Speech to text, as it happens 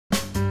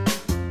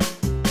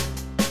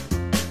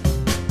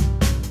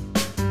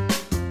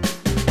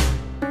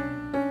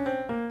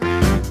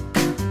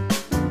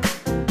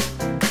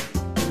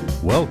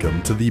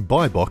Welcome to the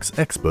BuyBox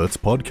Experts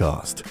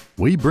podcast.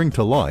 We bring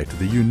to light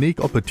the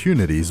unique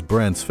opportunities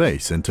brands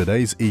face in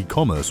today's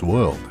e-commerce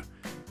world.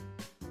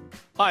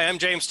 Hi, I'm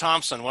James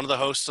Thompson, one of the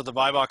hosts of the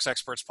BuyBox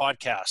Experts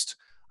podcast.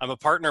 I'm a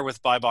partner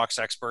with BuyBox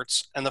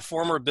Experts and the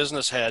former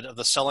business head of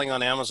the Selling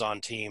on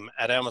Amazon team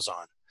at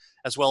Amazon,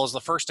 as well as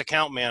the first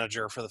account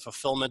manager for the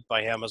Fulfillment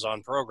by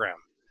Amazon program.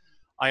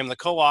 I am the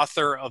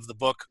co-author of the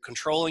book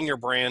Controlling Your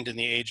Brand in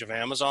the Age of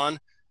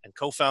Amazon and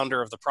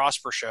co-founder of the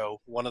Prosper Show,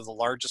 one of the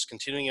largest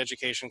continuing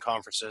education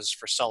conferences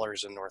for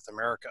sellers in North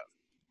America.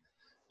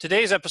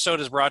 Today's episode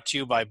is brought to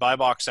you by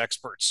BuyBox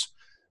Experts.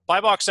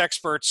 BuyBox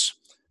Experts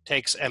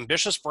takes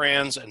ambitious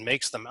brands and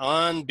makes them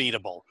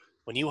unbeatable.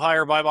 When you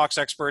hire BuyBox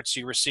Experts,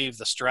 you receive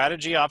the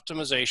strategy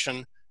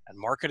optimization and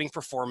marketing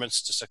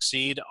performance to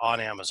succeed on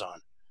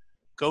Amazon.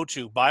 Go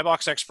to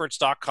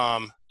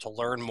buyboxexperts.com to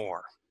learn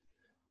more.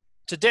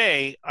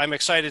 Today, I'm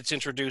excited to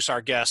introduce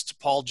our guest,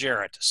 Paul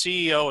Jarrett,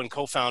 CEO and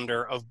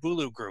co-founder of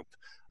Bulu Group,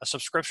 a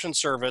subscription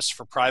service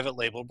for private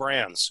label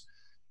brands.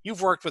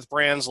 You've worked with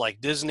brands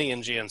like Disney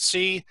and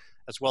GNC,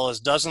 as well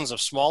as dozens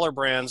of smaller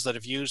brands that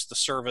have used the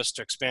service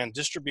to expand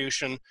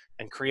distribution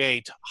and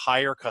create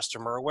higher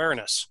customer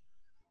awareness.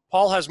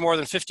 Paul has more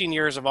than 15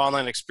 years of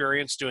online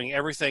experience doing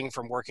everything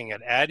from working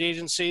at ad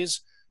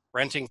agencies,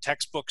 renting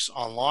textbooks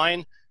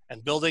online,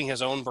 and building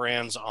his own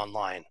brands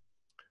online.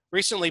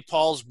 Recently,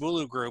 Paul's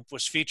Bulu Group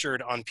was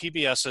featured on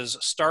PBS's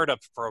Startup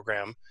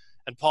program,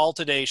 and Paul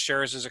today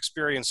shares his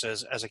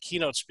experiences as a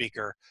keynote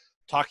speaker,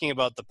 talking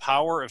about the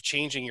power of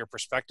changing your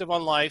perspective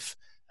on life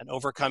and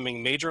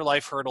overcoming major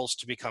life hurdles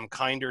to become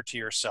kinder to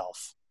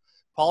yourself.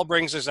 Paul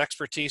brings his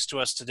expertise to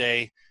us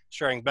today,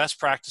 sharing best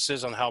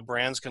practices on how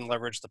brands can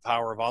leverage the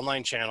power of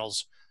online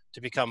channels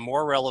to become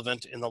more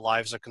relevant in the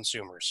lives of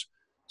consumers.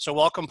 So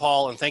welcome,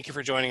 Paul, and thank you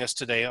for joining us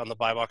today on the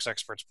BuyBox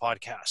Experts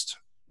podcast.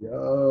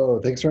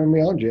 Yo, thanks for having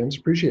me on, James.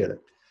 Appreciate it.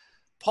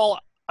 Paul,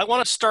 I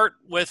want to start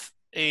with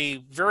a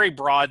very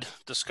broad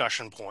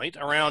discussion point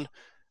around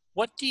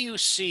what do you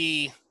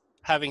see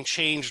having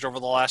changed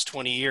over the last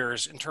 20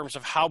 years in terms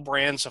of how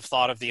brands have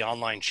thought of the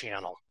online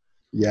channel?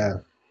 Yeah,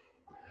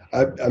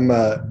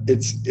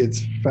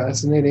 it's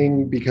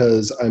fascinating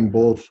because I'm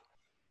both.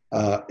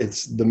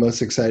 It's the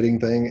most exciting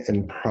thing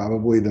and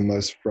probably the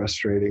most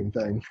frustrating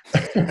thing.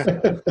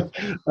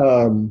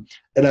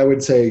 And I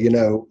would say,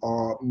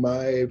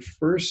 my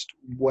first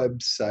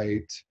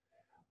website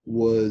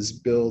was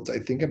built, I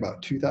think,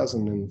 about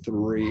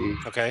 2003.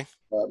 Okay.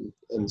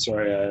 And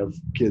sorry, I have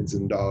kids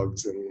and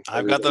dogs, and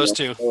I've got those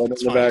too. In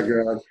the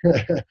background.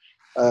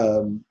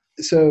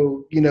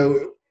 So,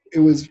 it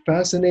was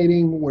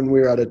fascinating when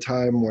we were at a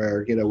time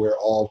where, we're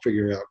all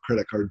figuring out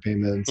credit card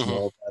payments and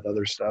all that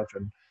other stuff.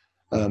 And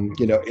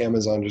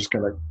Amazon just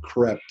kind of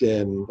crept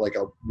in like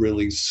a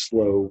really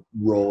slow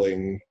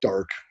rolling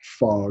dark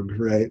fog,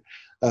 right?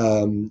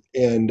 I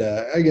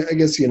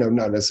guess,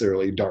 not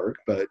necessarily dark,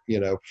 but,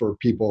 for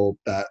people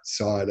that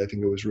saw it, I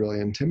think it was really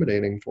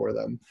intimidating for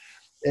them.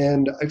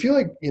 And I feel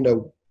like,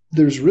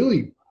 there's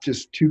really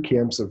just two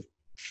camps of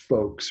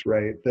folks,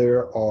 right?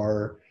 There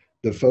are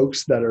the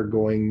folks that are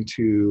going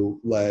to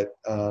let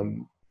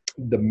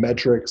the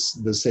metrics,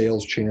 the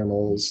sales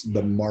channels,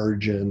 the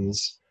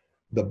margins,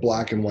 the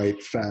black and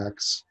white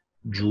facts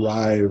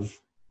drive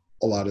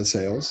a lot of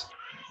sales.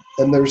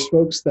 And there's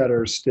folks that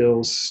are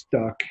still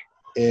stuck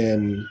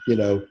in,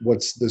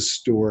 what's the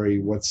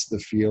story, what's the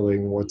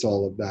feeling, what's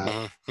all of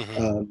that.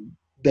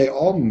 They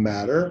all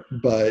matter,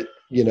 but,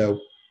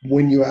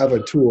 when you have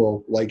a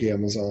tool like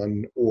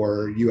Amazon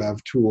or you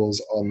have tools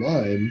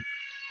online,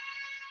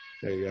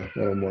 there you go, a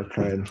little more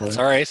crying for That's it.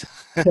 all right.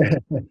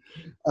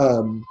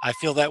 I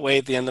feel that way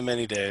at the end of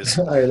many days.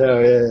 I know,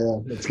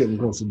 yeah. It's getting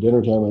close to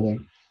dinner time, I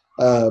think.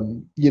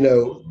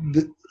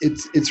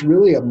 It's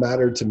really a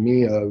matter to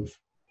me of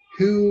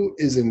who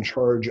is in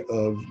charge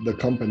of the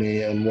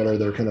company and what are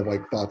their kind of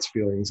like thoughts,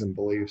 feelings, and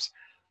beliefs.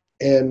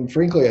 And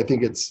frankly, I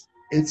think it's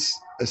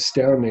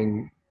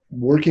astounding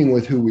working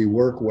with who we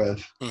work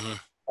with.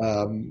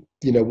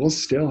 We'll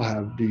still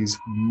have these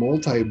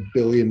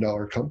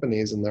multi-billion-dollar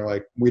companies, and they're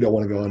like, we don't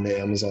want to go into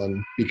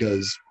Amazon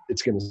because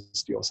it's going to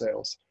steal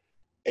sales.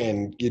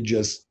 And you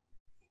just,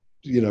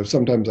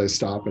 sometimes I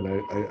stop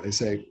and I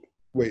say,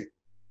 wait,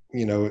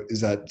 is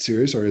that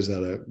serious, or is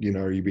that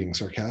are you being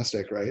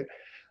sarcastic, right?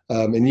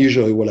 And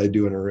usually what I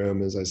do in a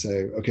room is I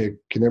say, okay,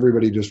 can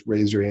everybody just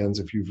raise your hands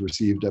if you've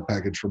received a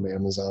package from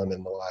Amazon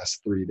in the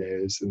last 3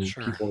 days? And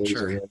people raise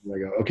their hands, and I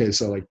go, okay,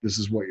 so like this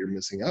is what you're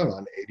missing out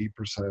on.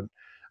 80%,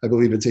 I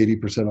believe it's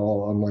 80%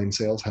 all online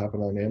sales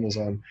happen on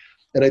Amazon.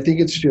 And I think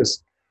it's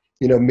just,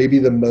 maybe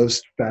the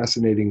most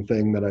fascinating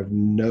thing that I've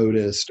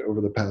noticed over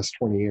the past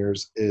 20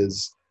 years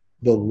is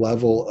the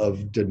level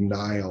of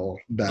denial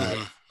that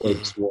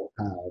folks will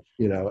have,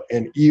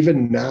 and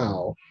even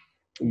now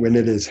when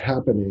it is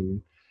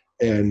happening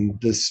and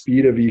the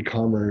speed of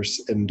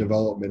e-commerce and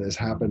development is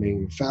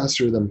happening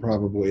faster than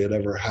probably it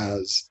ever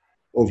has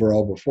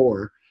overall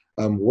before,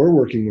 we're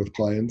working with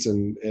clients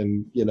and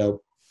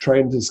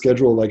trying to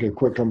schedule like a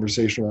quick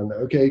conversation on,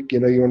 okay,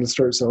 you want to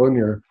start selling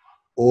your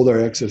hold our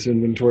excess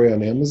inventory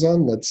on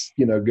Amazon. Let's,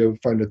 go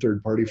find a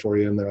third party for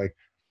you. And they're like,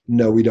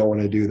 no, we don't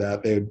want to do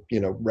that. They'd,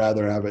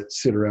 rather have it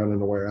sit around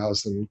in a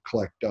warehouse and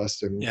collect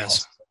dust and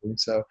Yes. cost.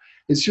 So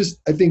it's just,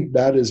 I think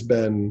that has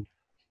been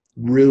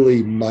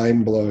really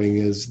mind blowing,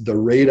 is the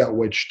rate at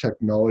which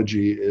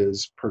technology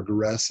is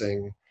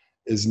progressing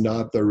is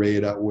not the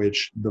rate at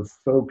which the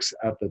folks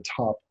at the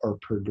top are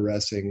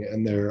progressing.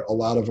 And a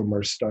lot of them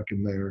are stuck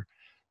in their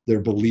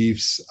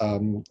beliefs, a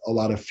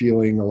lot of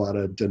feeling, a lot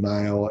of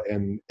denial,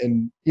 and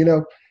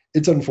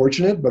it's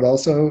unfortunate, but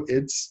also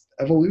it's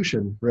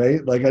evolution,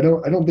 right? Like I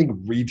don't think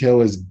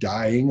retail is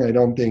dying. I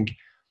don't think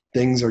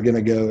things are going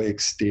to go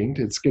extinct.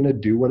 It's going to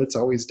do what it's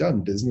always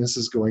done. Business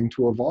is going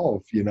to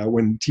evolve.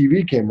 When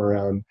TV came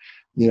around,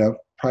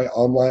 probably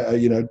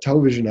online,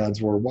 television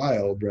ads were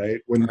wild, right?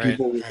 When Right.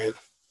 people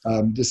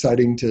were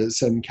deciding to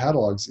send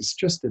catalogs, it's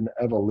just an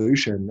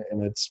evolution,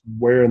 and it's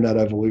where in that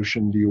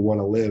evolution do you want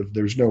to live?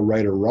 There's no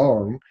right or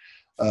wrong.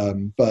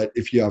 But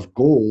if you have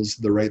goals,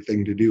 the right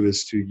thing to do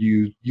is to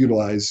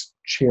utilize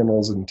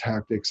channels and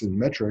tactics and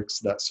metrics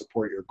that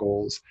support your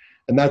goals.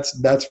 And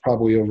that's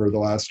probably over the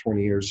last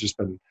 20 years just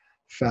been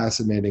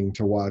fascinating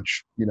to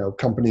watch.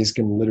 Companies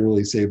can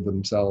literally save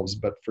themselves,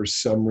 but for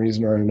some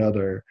reason or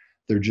another,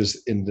 they're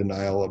just in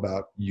denial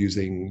about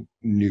using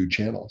new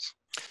channels.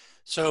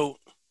 So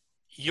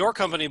your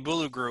company,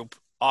 Bulu Group,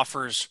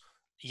 offers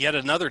yet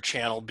another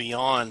channel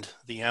beyond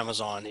the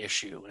Amazon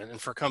issue. And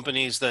for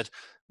companies that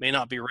may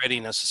not be ready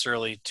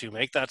necessarily to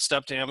make that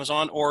step to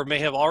Amazon, or may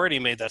have already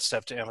made that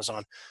step to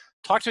Amazon,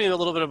 talk to me a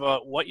little bit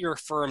about what your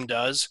firm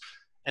does,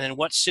 and in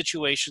what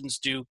situations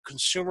do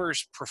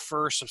consumers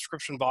prefer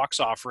subscription box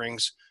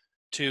offerings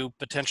to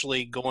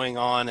potentially going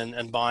on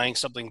and buying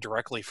something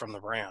directly from the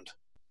brand?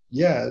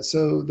 Yeah,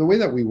 so the way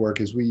that we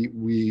work is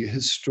we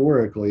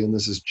historically, and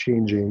this is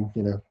changing,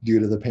 due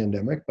to the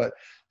pandemic, but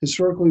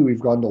historically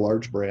we've gone to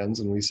large brands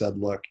and we said,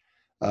 look,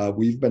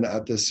 we've been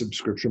at this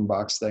subscription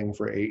box thing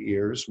for 8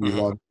 years. We Mm-hmm.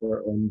 launched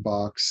our own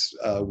box.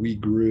 We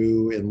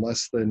grew in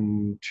less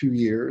than 2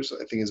 years.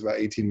 I think it's about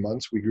 18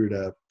 months. We grew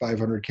to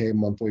 500K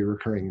monthly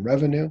recurring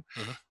revenue.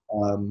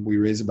 We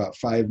raised about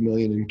 5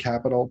 million in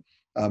capital.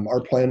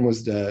 Our plan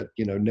was to,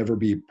 never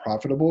be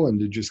profitable and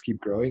to just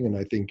keep growing. And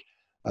I think,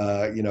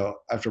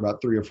 after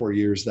about 3 or 4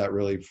 years, that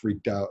really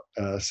freaked out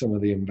some of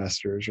the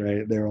investors,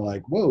 right? They were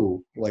like,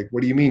 whoa, like,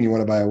 what do you mean you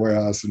want to buy a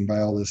warehouse and buy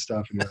all this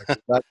stuff? And you're like,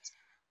 that's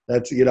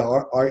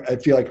I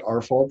feel like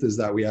our fault is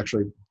that we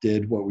actually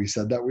did what we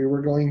said that we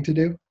were going to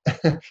do.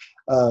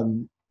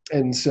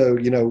 And so,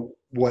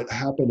 what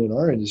happened in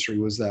our industry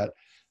was that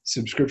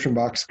subscription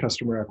box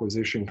customer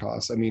acquisition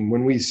costs. I mean,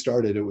 when we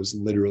started, it was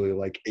literally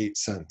like 8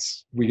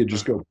 cents. We could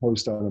just go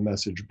post on a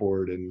message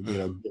board and,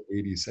 get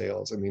 80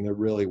 sales. I mean, it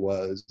really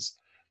was,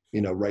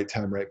 right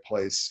time, right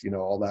place,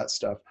 all that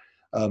stuff.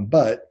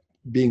 But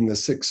being the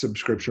 6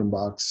 subscription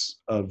box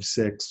of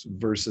 6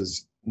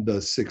 versus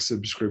the 6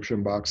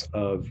 subscription box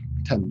of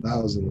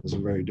 10,000 is a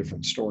very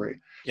different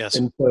story. Yes.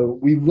 And so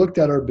we looked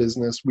at our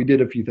business. We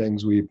did a few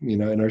things. We,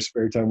 in our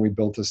spare time, we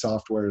built a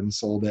software and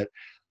sold it.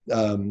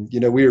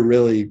 We were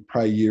really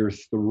probably year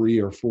 3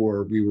 or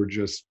 4, we were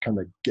just kind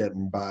of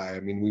getting by. I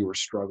mean, we were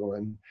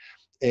struggling.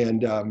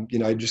 And,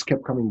 I just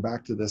kept coming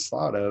back to this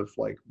thought of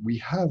like, we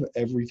have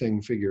everything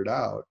figured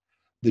out.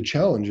 The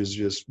challenge is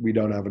just, we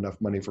don't have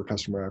enough money for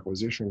customer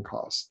acquisition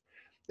costs.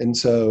 And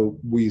so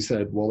we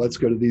said, well, let's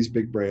go to these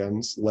big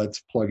brands. Let's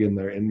plug in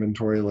their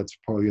inventory. Let's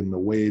plug in the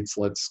weights.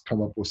 Let's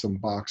come up with some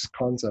box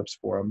concepts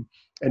for them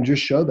and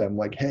just show them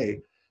like, hey,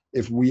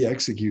 if we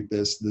execute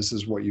this, this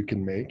is what you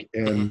can make.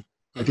 And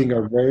I think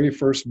our very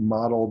first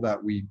model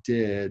that we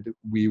did,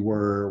 we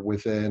were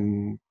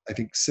within, I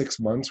think 6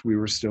 months, we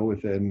were still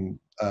within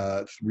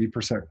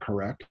 3%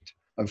 correct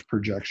of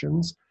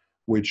projections,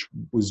 which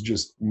was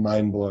just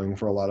mind blowing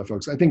for a lot of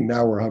folks. I think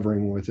now we're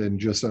hovering within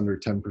just under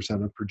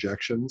 10% of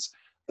projections,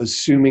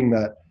 assuming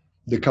that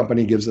the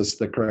company gives us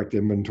the correct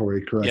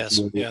inventory, correct,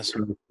 Yes.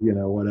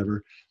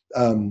 whatever.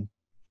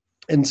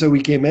 And so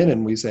we came in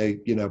and we say,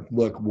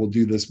 look, we'll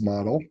do this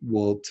model.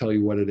 We'll tell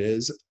you what it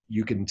is.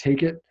 You can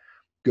take it,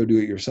 go do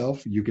it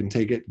yourself. You can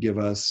take it, give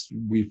us,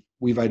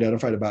 we've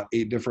identified about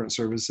 8 different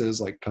services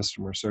like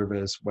customer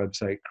service,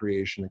 website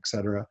creation,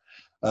 etc.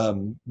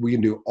 We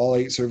can do all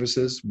 8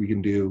 services. We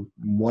can do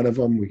one of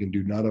them. We can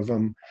do none of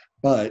them.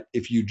 But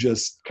if you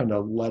just kind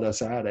of let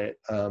us at it,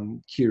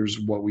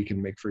 here's what we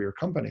can make for your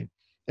company.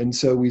 And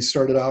so we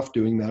started off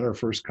doing that. Our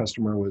first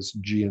customer was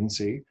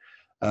GNC.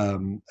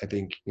 I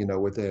think,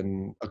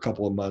 within a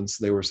couple of months,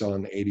 they were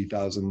selling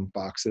 80,000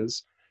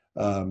 boxes.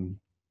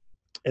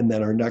 And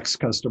then our next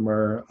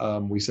customer,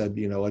 we said,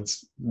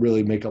 let's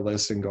really make a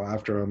list and go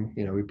after them.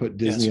 We put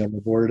Disney on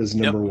the board as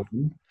number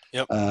 1.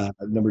 Yep.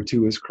 Number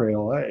 2 is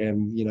Crayola.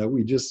 And,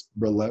 we just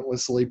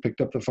relentlessly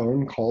picked up the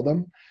phone, called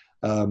them.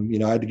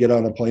 I had to get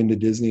on a plane to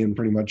Disney and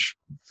pretty much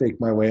fake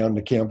my way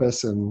onto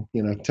campus and,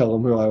 tell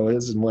them who I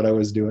was and what I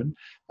was doing.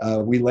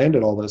 We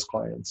landed all those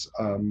clients.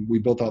 We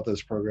built out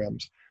those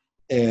programs.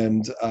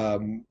 And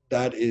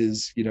that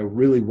is,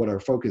 really what our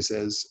focus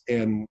is.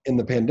 And in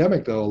the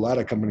pandemic, though, a lot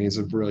of companies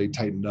have really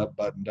tightened up,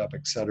 buttoned up,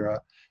 et cetera.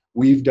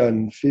 we've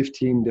done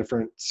 15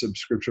 different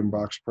subscription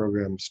box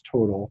programs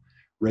total,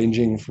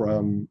 ranging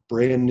from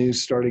brand new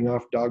starting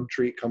off dog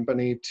treat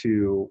company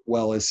to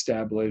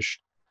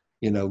well-established,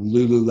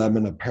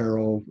 Lululemon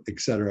apparel, et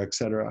cetera, et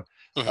cetera.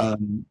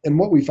 And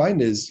what we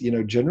find is,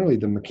 generally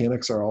the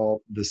mechanics are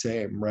all the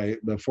same, right?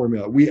 The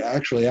formula we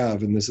actually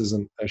have, and this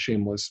isn't a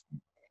shameless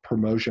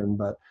promotion,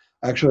 but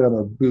actually on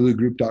our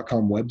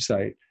bulugroup.com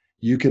website,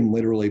 you can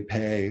literally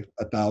pay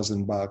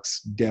 $1,000,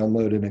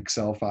 download an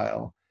Excel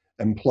file,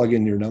 and plug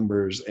in your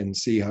numbers and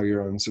see how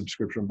your own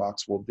subscription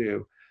box will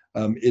do.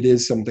 It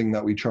is something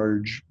that we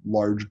charge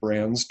large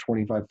brands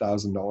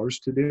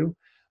 $25,000 to do.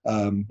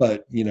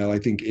 But, I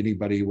think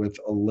anybody with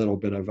a little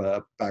bit of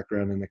a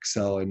background in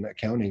Excel and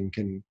accounting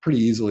can pretty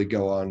easily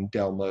go on,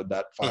 download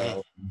that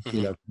file,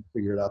 and,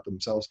 figure it out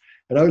themselves.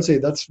 And I would say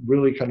that's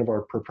really kind of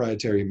our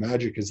proprietary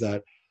magic, is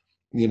that,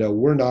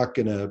 we're not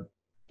going to,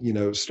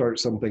 start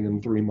something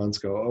in 3 months,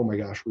 go, oh my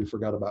gosh, we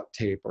forgot about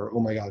tape, or, oh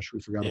my gosh, we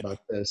forgot about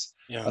this.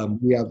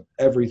 We have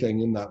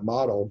everything in that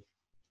model.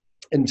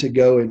 And to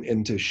go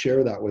and to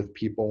share that with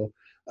people,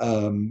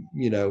 and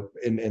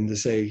to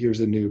say, here's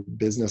a new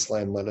business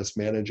line, let us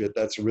manage it.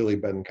 That's really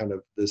been kind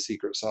of the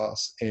secret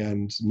sauce.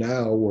 And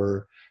now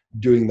we're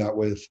doing that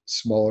with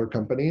smaller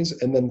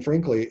companies. And then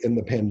frankly, in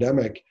the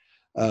pandemic,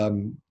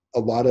 a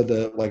lot of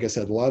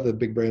the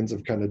big brands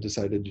have kind of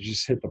decided to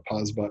just hit the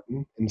pause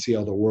button and see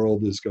how the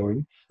world is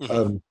going.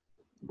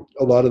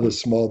 A lot of the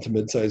small to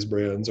mid-sized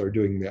brands are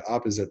doing the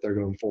opposite. They're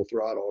going full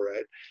throttle,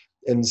 right?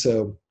 And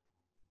so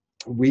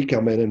we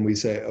come in and we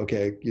say,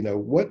 okay,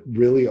 what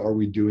really are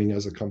we doing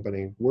as a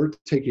company? We're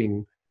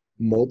taking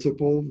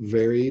multiple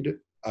varied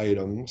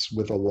items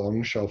with a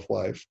long shelf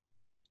life.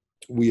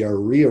 We are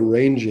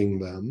rearranging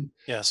them.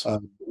 Yes.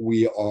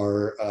 We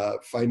are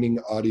finding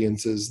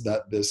audiences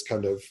that this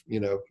kind of,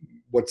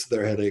 what's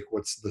their headache?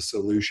 What's the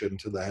solution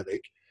to the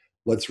headache?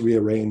 Let's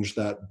rearrange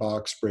that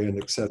box, brand,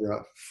 et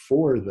cetera,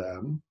 for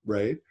them,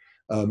 right?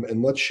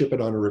 And let's ship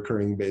it on a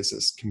recurring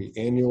basis. Can be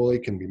annually,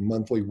 can be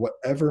monthly,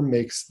 whatever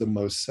makes the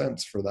most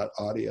sense for that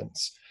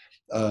audience.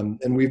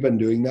 And we've been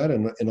doing that.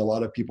 And a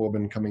lot of people have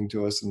been coming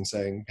to us and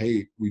saying,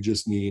 hey, we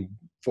just need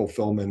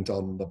fulfillment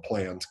on the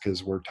plant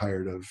because we're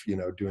tired of,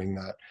 doing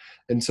that.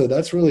 And so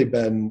that's really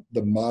been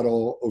the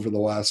model over the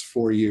last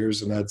 4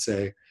 years. And I'd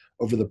say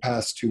over the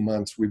past 2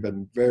 months, we've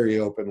been very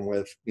open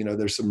with,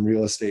 there's some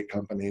real estate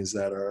companies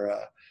that are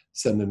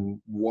sending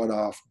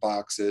one-off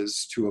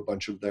boxes to a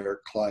bunch of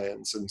their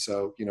clients. And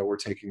so, we're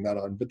taking that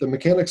on. But the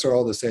mechanics are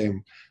all the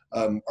same.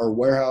 Our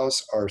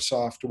warehouse, our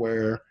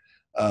software,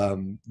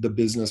 the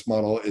business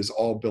model is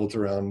all built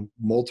around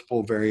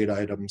multiple varied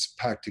items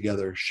packed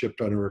together,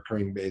 shipped on a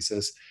recurring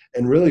basis.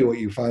 And really what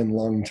you find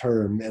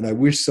long-term, and I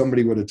wish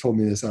somebody would have told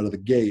me this out of the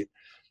gate,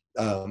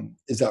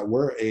 is that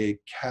we're a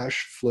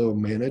cash flow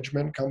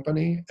management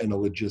company and a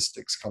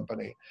logistics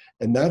company.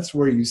 And that's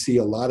where you see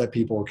a lot of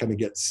people kind of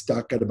get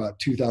stuck at about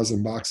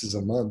 2,000 boxes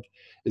a month,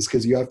 is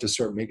because you have to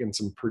start making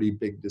some pretty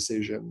big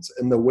decisions.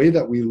 And the way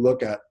that we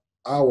look at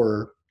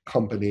our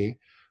company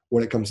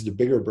when it comes to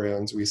bigger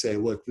brands, we say,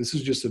 look, this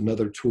is just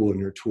another tool in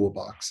your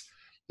toolbox.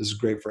 This is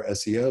great for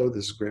SEO.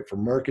 This is great for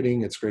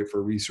marketing. It's great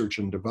for research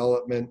and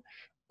development,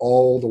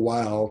 all the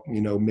while,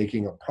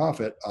 making a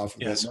profit off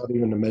of it, not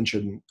even to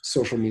mention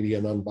social media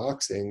and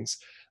unboxings.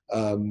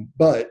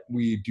 But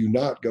we do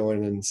not go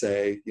in and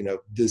say,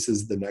 this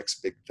is the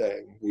next big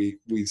thing.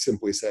 We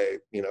simply say,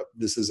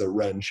 this is a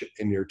wrench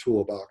in your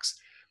toolbox.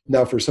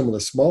 Now, for some of the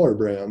smaller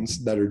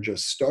brands that are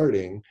just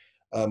starting,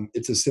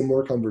 it's a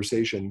similar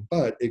conversation,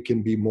 but it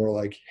can be more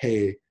like,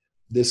 hey,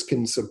 this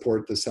can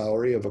support the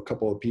salary of a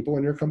couple of people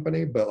in your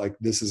company, but like,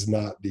 this is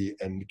not the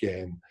end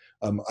game.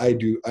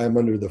 I'm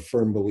under the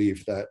firm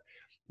belief that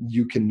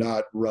you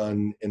cannot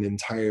run an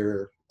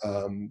entire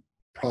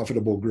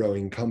profitable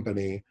growing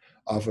company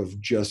off of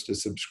just a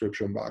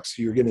subscription box.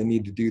 You're going to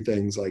need to do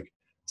things like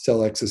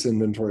sell excess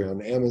inventory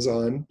on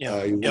Amazon.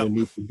 You're going to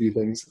need to do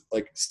things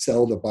like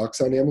sell the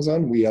box on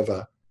Amazon. We have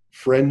a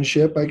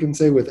friendship, I can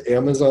say, with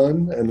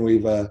Amazon, and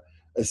we've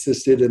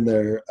assisted in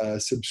their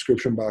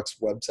subscription box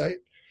website.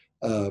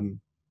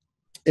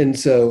 And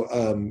so,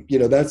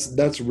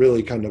 that's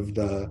really kind of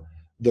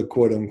the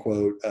quote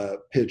unquote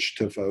pitch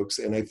to folks.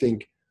 And I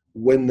think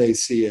when they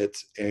see it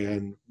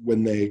and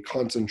when they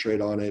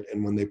concentrate on it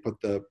and when they put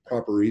the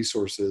proper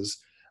resources,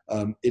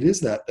 it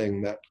is that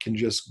thing that can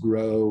just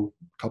grow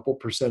a couple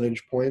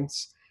percentage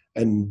points.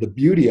 And the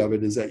beauty of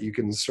it is that you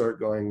can start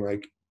going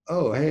like,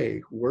 oh,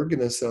 hey, we're going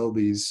to sell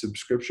these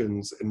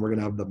subscriptions and we're going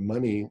to have the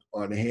money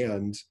on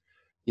hand,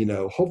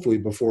 hopefully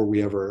before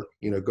we ever,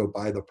 go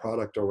buy the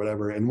product or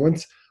whatever. And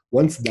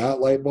once that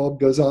light bulb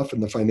goes off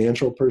in the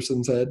financial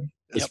person's head,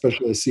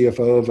 especially a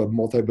CFO of a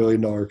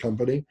multi-billion-dollar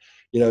company,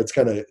 it's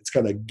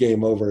kind of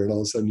game over, and all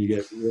of a sudden you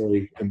get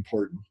really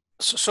important.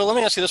 So let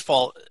me ask you this,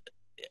 Paul.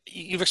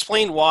 You've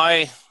explained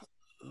why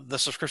the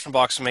subscription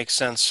box makes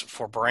sense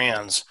for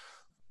brands.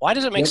 Why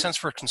does it make sense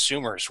for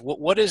consumers?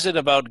 What is it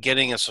about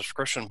getting a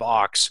subscription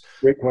box?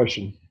 Great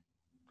question.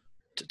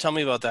 Tell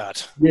me about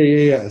that.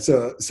 Yeah.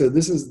 So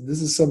this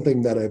is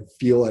something that I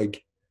feel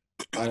like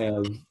I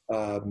have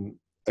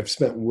I've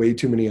spent way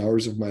too many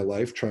hours of my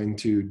life trying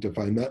to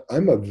define that.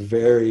 I'm a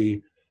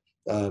very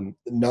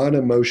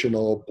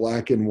non-emotional,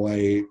 black and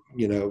white,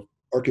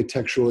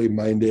 architecturally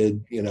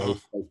minded, like,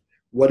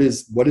 what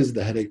is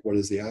the headache? What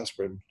is the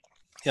aspirin?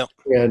 Yep.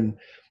 And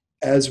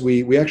as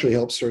we actually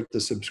helped start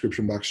the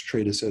Subscription Box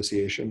Trade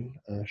Association,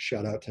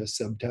 shout out to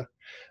SubTech.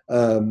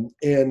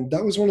 And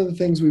that was one of the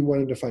things we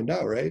wanted to find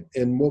out, right?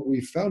 And what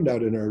we found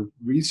out in our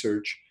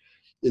research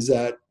is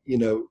that,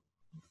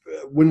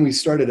 when we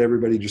started,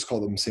 everybody just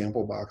called them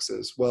sample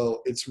boxes.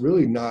 Well, it's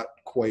really not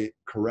quite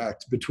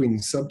correct. Between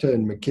SubTA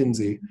and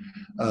McKinsey,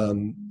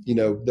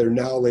 they're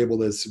now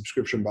labeled as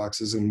subscription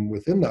boxes. And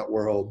within that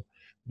world,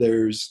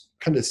 there's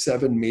kind of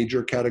 7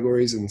 major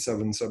categories and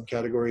 7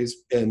 subcategories.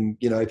 And,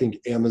 I think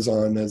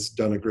Amazon has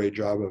done a great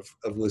job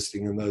of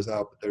listing those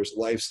out. But there's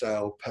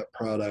lifestyle, pet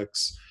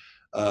products,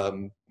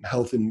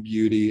 health and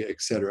beauty,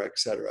 et cetera,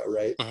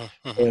 right?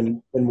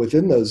 And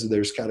within those,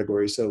 there's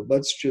categories. So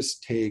let's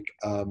just take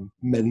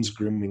men's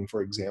grooming,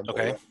 for example.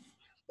 Okay.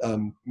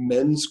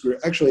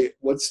 Actually,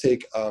 let's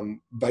take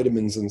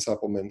vitamins and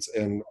supplements,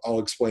 and I'll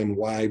explain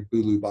why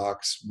Bulu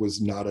Box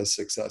was not a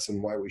success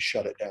and why we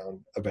shut it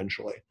down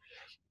eventually.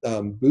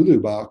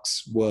 Bulu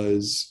Box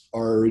was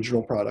our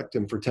original product,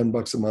 and for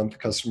 $10 a month,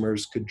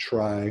 customers could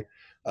try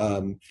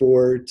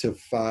 4 to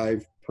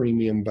 5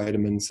 premium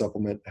vitamin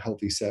supplement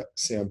healthy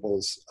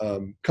samples,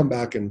 come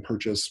back and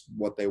purchase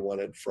what they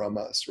wanted from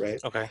us, right?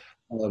 Okay.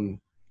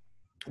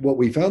 What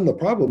we found the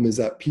problem is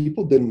that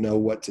people didn't know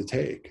what to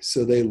take.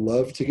 So they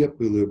loved to get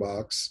Bulu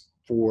Box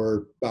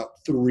for about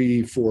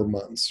 3-4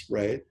 months,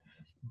 right?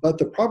 But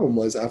the problem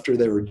was, after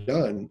they were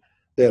done,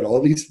 they had all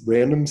these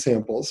random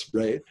samples,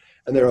 right?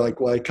 And they were like,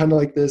 well, I kind of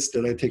like this.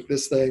 Did I take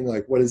this thing?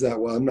 Like, what is that?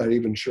 Well, I'm not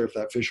even sure if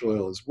that fish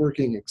oil is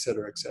working, et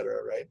cetera,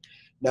 right?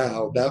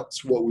 Now,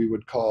 that's what we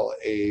would call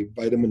a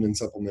vitamin and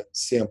supplement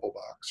sample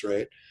box,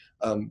 right?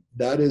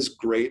 That is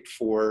great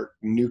for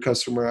new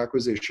customer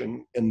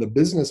acquisition. And the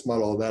business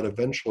model of that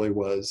eventually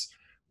was,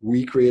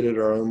 we created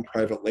our own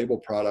private label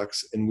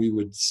products, and we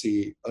would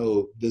see,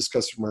 oh, this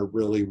customer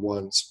really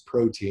wants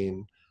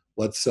protein.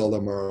 Let's sell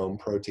them our own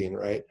protein,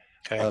 right?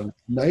 Okay.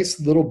 Nice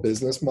little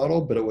business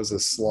model, but it was a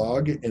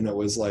slog, and it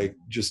was like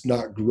just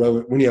not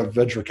growing. When you have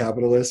venture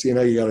capitalists, you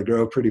got to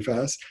grow pretty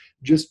fast.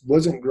 Just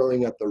wasn't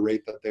growing at the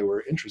rate that they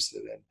were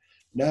interested in.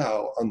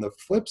 Now, on the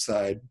flip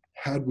side,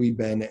 had we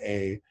been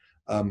a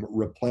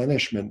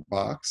replenishment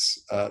box,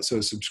 so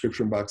a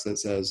subscription box that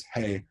says,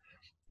 hey,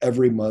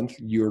 every month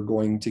you're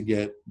going to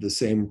get the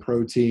same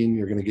protein,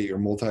 you're going to get your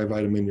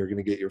multivitamin, you're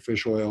going to get your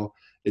fish oil.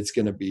 It's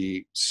going to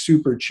be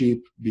super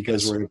cheap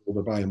because we're able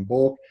to buy in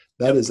bulk.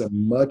 That is a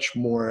much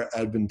more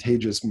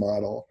advantageous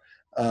model.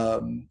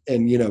 And,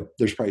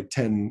 there's probably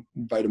 10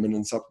 vitamin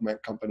and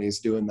supplement companies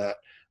doing that.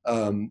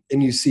 And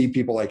you see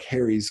people like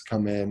Harry's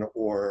come in,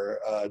 or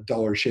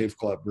Dollar Shave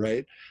Club,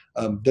 right?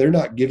 They're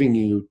not giving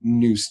you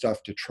new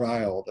stuff to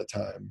try all the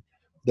time.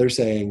 They're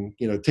saying,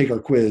 take our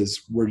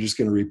quiz, we're just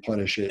going to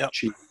replenish it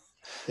cheap.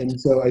 And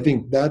so I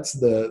think that's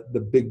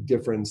the big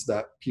difference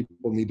that people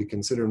need to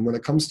consider. And when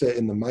it comes to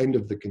in the mind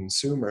of the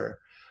consumer,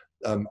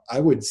 I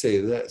would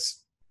say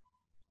this: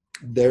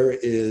 there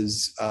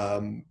is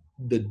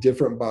the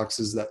different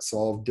boxes that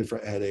solve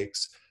different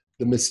headaches.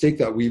 The mistake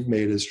that we've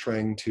made is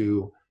trying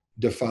to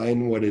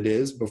define what it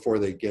is before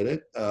they get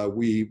it.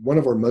 One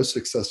of our most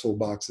successful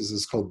boxes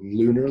is called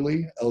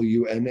Lunarly,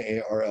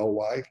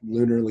 Lunarly,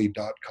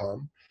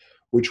 lunarly.com,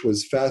 which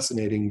was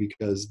fascinating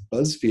because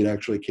BuzzFeed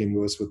actually came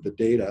to us with the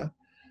data.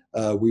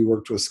 We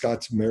worked with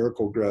Scott's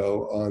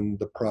Miracle-Gro on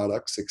the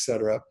products, et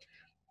cetera.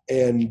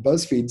 And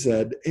BuzzFeed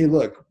said, hey,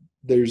 look,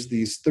 there's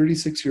these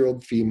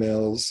 36-year-old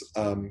females,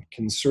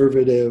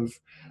 conservative,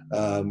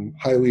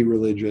 highly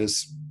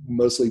religious,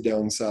 mostly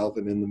down south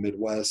and in the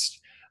Midwest.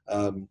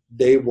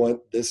 They want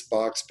this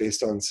box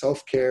based on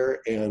self-care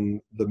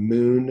and the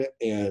moon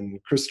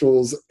and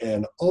crystals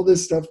and all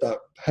this stuff that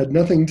had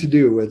nothing to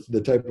do with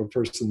the type of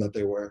person that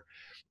they were.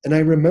 And I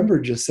remember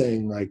just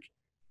saying, like,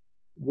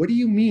 what do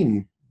you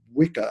mean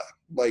Wicca?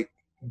 Like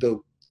the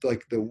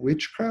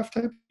witchcraft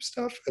type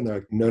stuff? And they're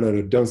like, no,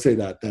 don't say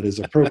that. That is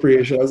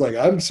appropriation. I was like,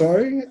 I'm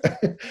sorry.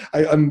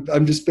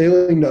 I'm just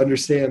failing to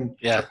understand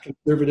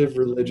conservative,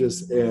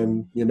 religious,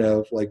 and,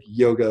 like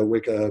yoga,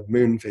 Wicca,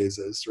 moon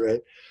phases,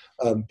 right?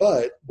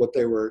 But what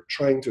they were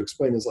trying to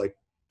explain is like,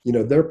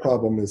 their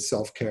problem is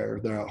self-care.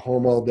 They're at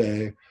home all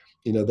day.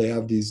 They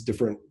have these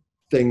different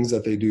things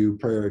that they do,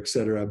 prayer, et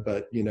cetera.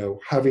 But,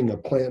 having a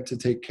plant to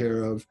take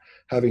care of,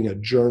 having a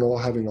journal,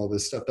 having all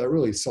this stuff, that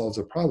really solves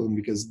a problem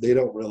because they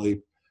don't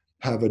really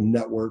have a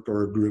network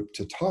or a group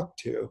to talk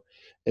to.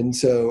 And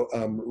so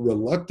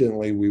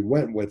reluctantly, we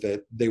went with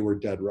it. They were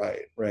dead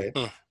right?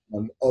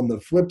 On the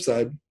flip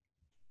side,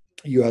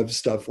 you have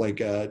stuff like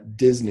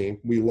Disney.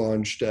 We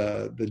launched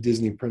the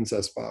Disney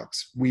Princess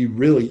Box. We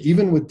really,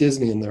 even with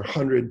Disney and their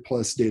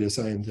 100+ data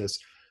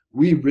scientists,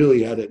 we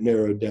really had it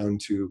narrowed down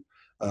to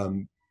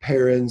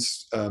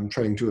parents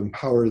trying to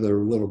empower their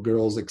little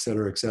girls, et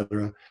cetera, et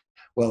cetera.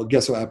 Well,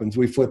 guess what happens?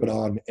 We flip it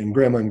on, and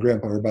grandma and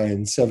grandpa are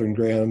buying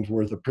 $7,000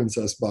 worth of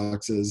princess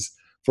boxes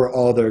for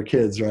all their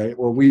kids, right?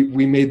 Well,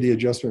 we made the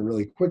adjustment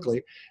really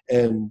quickly,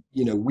 and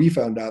we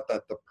found out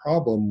that the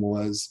problem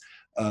was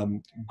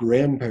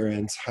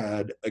grandparents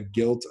had a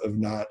guilt of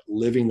not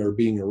living or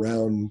being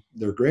around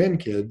their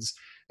grandkids,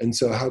 and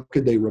so how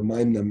could they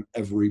remind them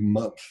every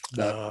month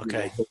that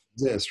they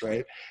exist,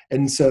 right?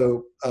 And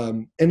so,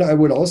 and I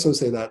would also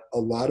say that a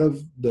lot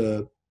of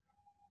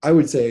I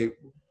would say,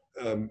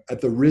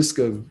 at the risk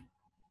of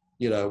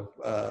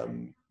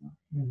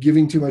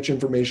giving too much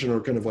information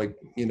or kind of like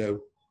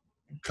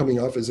coming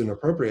off as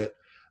inappropriate,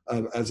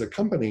 as a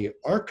company,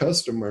 our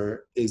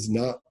customer is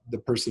not the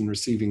person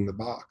receiving the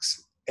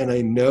box. And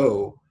I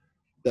know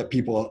that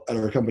people at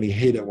our company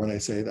hate it when I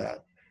say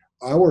that.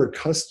 Our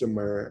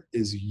customer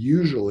is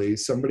usually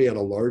somebody at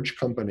a large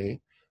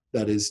company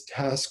that is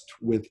tasked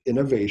with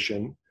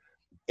innovation.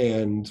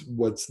 And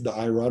what's the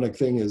ironic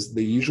thing is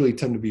they usually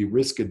tend to be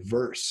risk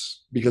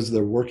adverse because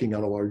they're working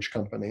at a large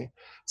company.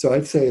 So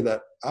I'd say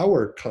that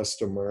our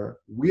customer,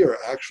 we are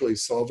actually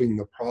solving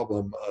the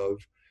problem of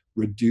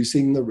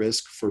reducing the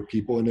risk for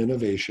people in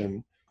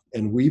innovation.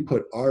 And we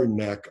put our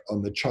neck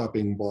on the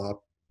chopping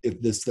block if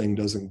this thing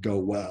doesn't go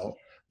well.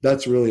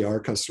 That's really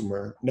our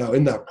customer. Now,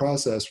 in that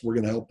process, we're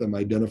going to help them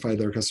identify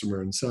their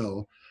customer and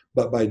sell,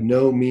 but by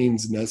no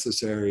means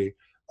necessary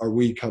are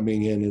we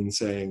coming in and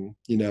saying,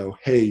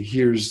 hey,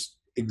 here's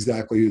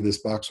exactly who this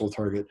box will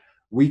target.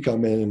 We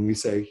come in and we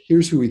say,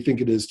 here's who we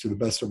think it is to the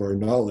best of our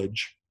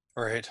knowledge.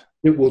 Right.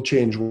 It will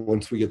change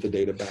once we get the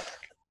data back.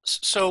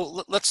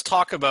 So let's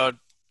talk about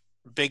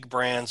big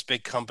brands,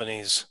 big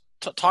companies.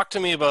 Talk to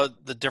me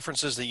about the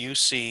differences that you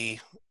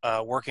see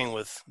working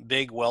with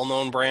big,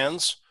 well-known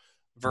brands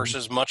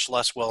versus much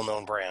less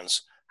well-known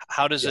brands.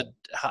 How does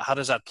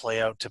that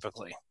play out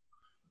typically?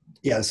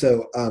 Yeah.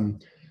 So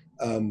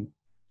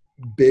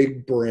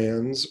big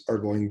brands are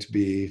going to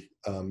be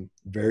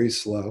very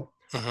slow.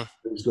 Uh-huh.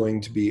 There's going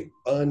to be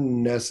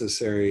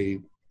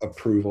unnecessary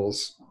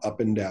approvals up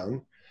and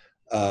down.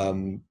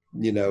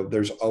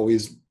 There's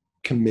always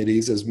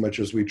committees. As much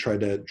as we try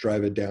to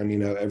drive it down,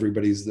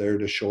 everybody's there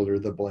to shoulder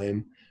the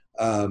blame.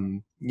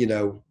 The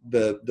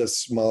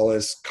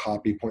smallest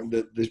copy point,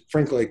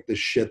 frankly, like the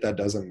shit that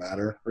doesn't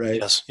matter, right?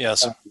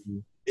 Yes.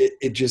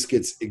 It just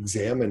gets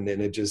examined,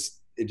 and it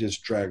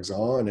just drags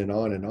on and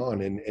on and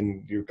on,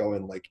 and you're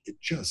going like,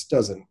 it just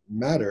doesn't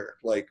matter.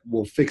 Like,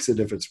 we'll fix it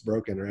if it's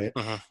broken, right?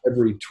 Uh-huh.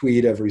 Every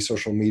tweet, every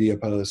social media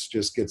post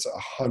just gets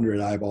 100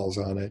 eyeballs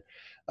on it.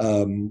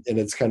 And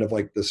it's kind of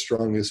like the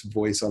strongest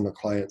voice on the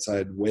client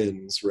side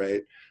wins,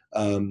 right?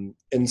 And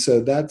so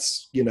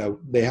that's,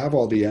 they have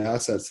all the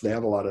assets, they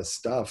have a lot of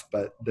stuff,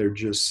 but they're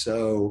just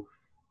so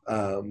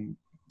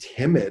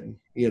timid,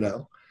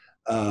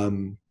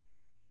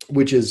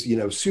 which is,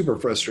 super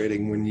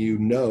frustrating when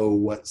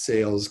what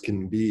sales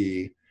can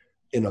be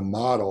in a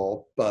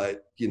model,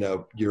 but,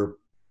 you're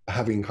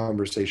having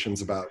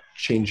conversations about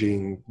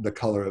changing the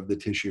color of the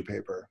tissue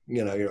paper.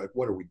 You're like,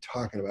 what are we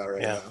talking about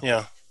right now?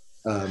 Yeah.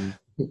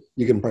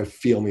 You can probably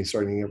feel me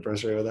starting to get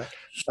frustrated with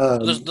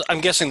that. I'm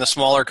guessing the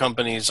smaller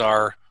companies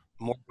are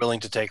more willing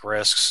to take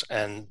risks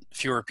and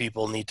fewer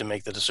people need to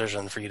make the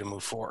decision for you to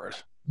move forward.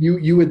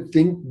 You would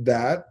think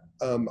that.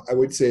 I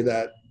would say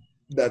that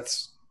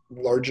that's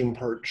large in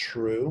part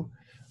true.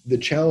 The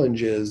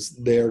challenge is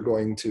they're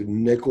going to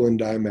nickel and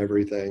dime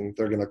everything.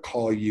 They're going to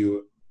call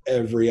you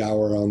every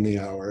hour on the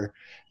hour.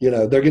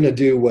 They're going to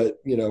do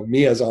what,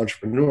 me as an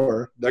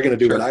entrepreneur, they're going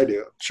to do what I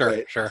do.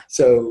 Sure.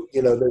 So,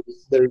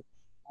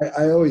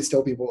 I always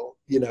tell people,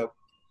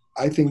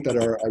 I think that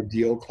our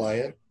ideal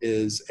client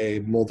is a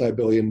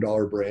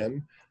multi-billion-dollar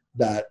brand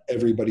that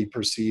everybody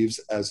perceives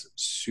as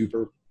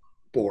super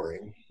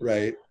boring,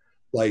 right?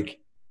 Like,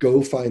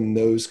 go find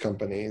those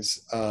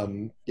companies,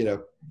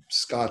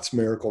 Scott's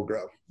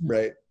Miracle-Gro,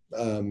 right?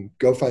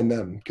 Go find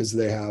them because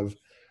they have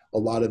a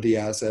lot of the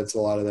assets, a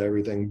lot of the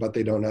everything, but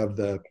they don't have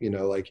the,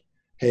 like,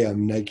 hey,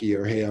 I'm Nike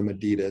or hey, I'm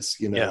Adidas,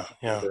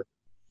 Yeah.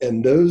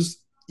 And those,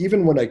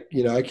 even when I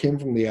came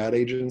from the ad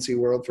agency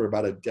world for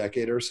about a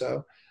decade or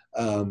so,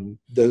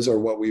 those are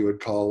what we would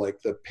call like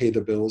the pay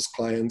the bills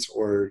clients,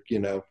 or,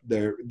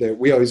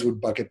 we always would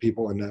bucket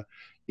people into,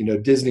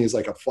 Disney is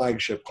like a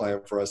flagship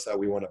client for us that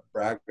we want to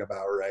brag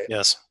about, right?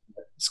 Yes.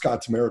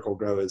 Scott's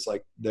Miracle-Gro is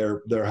like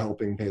they're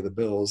helping pay the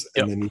bills,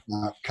 and then you've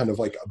got kind of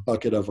like a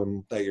bucket of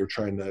them that you're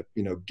trying to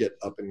get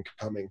up and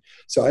coming.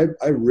 So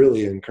I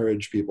really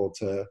encourage people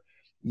to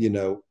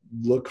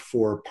look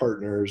for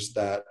partners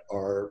that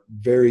are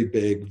very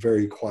big,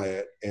 very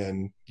quiet,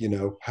 and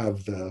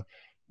have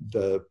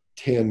the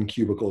tan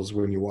cubicles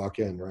when you walk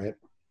in, right?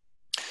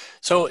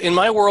 So in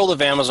my world of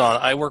Amazon,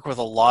 I work with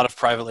a lot of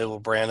private label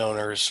brand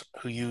owners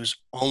who use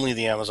only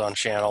the Amazon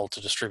channel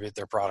to distribute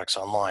their products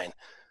online.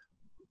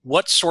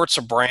 What sorts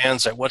of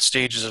brands at what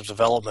stages of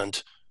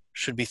development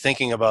should be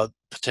thinking about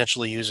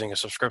potentially using a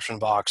subscription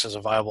box as a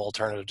viable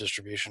alternative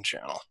distribution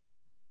channel?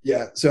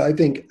 Yeah. So I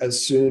think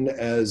as soon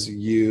as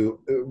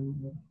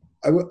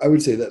I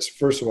would say this,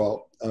 first of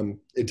all,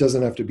 it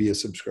doesn't have to be a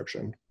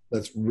subscription.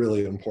 That's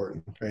really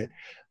important, right?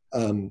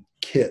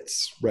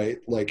 kits, right?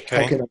 Like how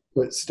Okay. can I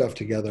put stuff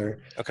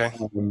together? Okay.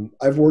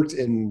 I've worked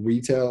in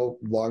retail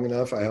long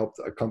enough. I helped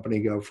a company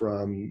go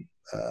from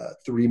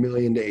 3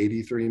 million to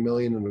 83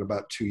 million in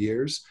about 2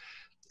 years.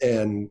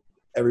 And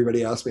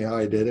everybody asked me how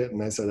I did it.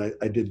 And I said,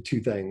 I did two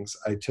things.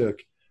 I took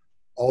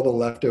all the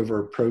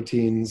leftover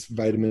proteins,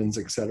 vitamins,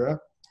 etc.,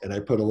 and I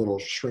put a little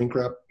shrink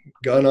wrap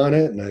gun on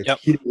it and I Yep.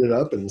 heated it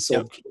up and Yep.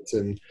 sold kits.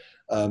 And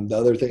the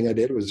other thing I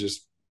did was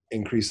just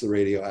increase the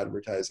radio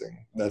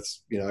advertising.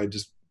 That's, I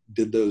just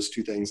did those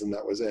two things and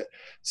that was it.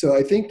 So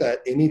I think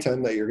that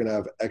anytime that you're going to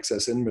have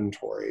excess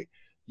inventory,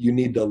 you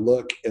need to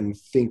look and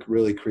think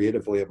really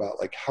creatively about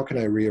like, how can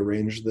I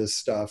rearrange this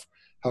stuff?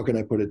 How can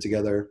I put it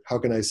together? How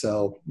can I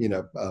sell,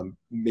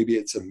 maybe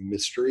it's a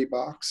mystery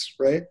box,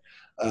 right?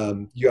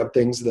 You have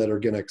things that are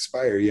going to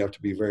expire. You have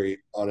to be very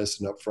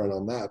honest and upfront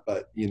on that.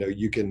 But,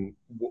 you can,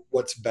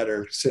 what's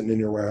better, sitting in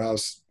your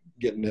warehouse,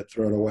 getting it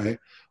thrown away?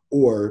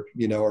 Or,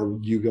 are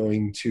you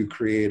going to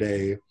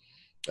create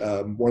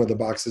one of the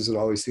boxes that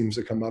always seems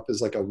to come up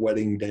is like a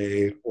wedding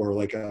day or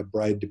like a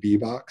bride to be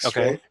box,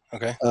 Okay. right?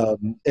 Okay.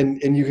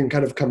 And you can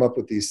kind of come up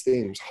with these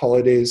themes,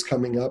 holidays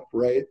coming up,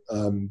 right?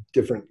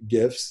 Different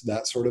gifts,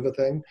 that sort of a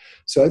thing.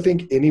 So I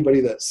think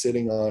anybody that's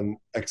sitting on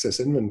excess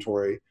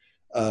inventory,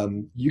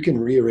 you can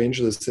rearrange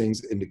those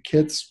things into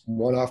kits,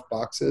 one-off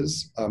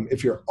boxes.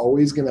 If you're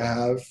always going to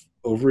have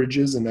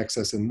overages and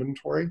excess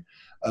inventory,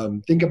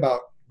 think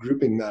about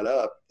grouping that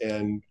up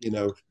and,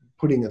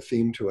 putting a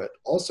theme to it.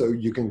 Also,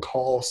 you can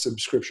call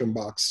subscription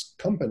box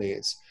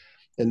companies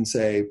and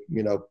say,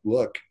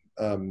 look,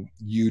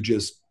 you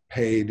just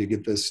pay to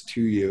get this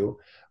to you,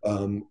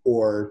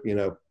 or,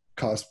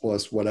 cost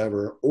plus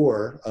whatever.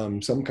 Or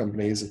some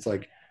companies, it's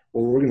like,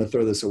 well, we're going to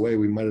throw this away.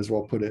 We might as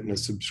well put it in a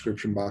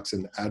subscription box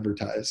and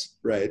advertise,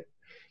 right?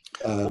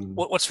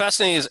 What's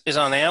fascinating is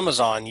on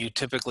Amazon, you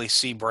typically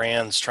see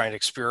brands trying to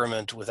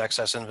experiment with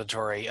excess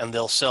inventory, and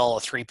they'll sell a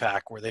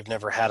 3-pack where they've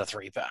never had a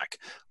 3-pack,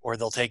 or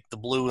they'll take the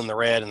blue and the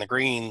red and the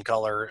green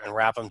color and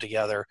wrap them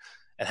together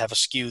and have a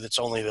SKU that's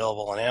only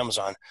available on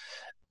Amazon.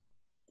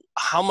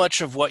 How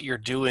much of what you're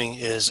doing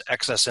is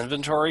excess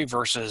inventory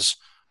versus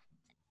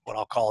what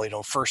I'll call,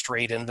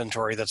 first-rate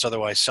inventory that's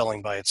otherwise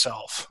selling by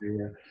itself?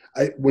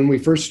 Yeah. When we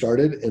first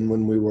started and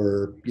when we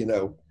were,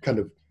 kind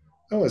of,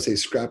 I don't want to say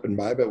scrapping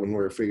by, but when we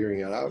were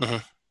figuring it out,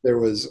 there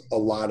was a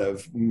lot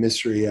of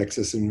mystery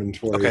excess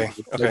inventory.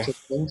 Okay.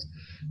 Things.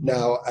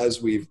 Now,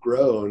 as we've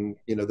grown,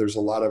 there's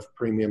a lot of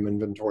premium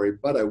inventory,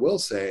 but I will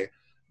say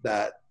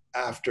that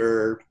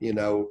after,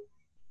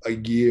 a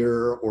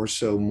year or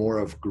so more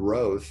of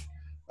growth,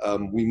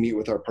 we meet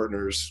with our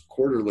partners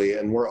quarterly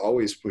and we're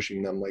always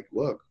pushing them like,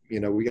 look,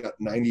 we got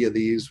 90 of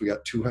these, we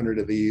got 200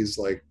 of these,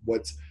 like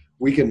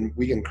we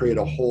can create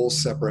a whole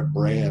separate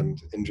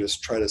brand and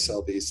just try to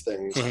sell these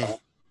things.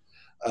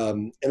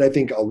 And I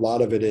think a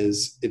lot of it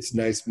is, it's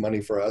nice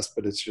money for us,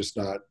 but it's just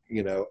not,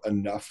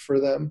 enough for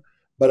them.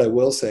 But I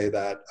will say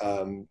that,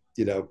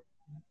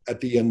 at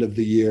the end of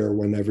the year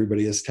when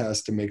everybody is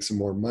tasked to make some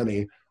more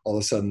money, all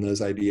of a sudden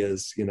those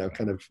ideas,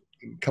 kind of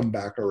come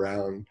back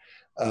around.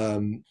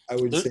 I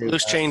would say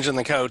loose change in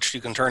the couch,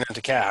 you can turn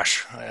into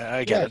cash.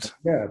 I get it.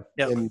 Yeah.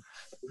 Yep. And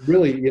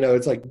really,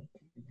 it's like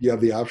you have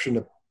the option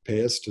to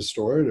pay us to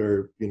store it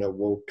or,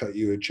 we'll cut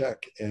you a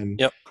check. And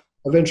yep.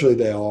 Eventually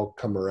they all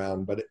come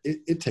around, but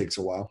it takes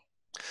a while.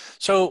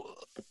 So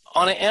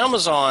on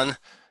Amazon,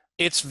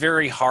 it's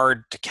very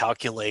hard to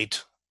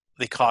calculate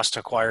the cost to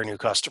acquire a new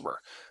customer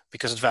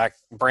because, in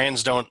fact,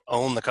 brands don't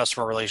own the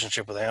customer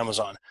relationship with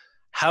Amazon.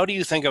 How do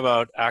you think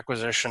about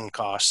acquisition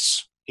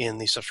costs in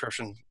the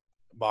subscription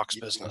box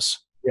business?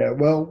 Yeah,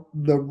 well,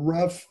 the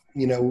rough,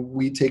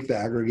 we take the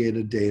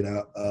aggregated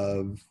data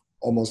of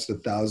almost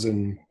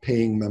 1,000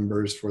 paying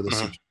members for the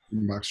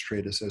Subscription Box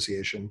Trade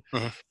Association.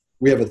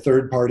 We have a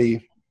third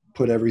party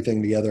put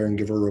everything together and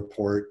give a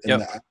report,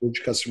 and the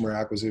average customer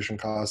acquisition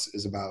cost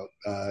is about,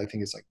 I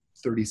think it's like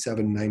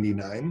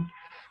 $37.99.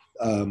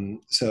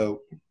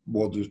 So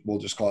we'll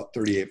just call it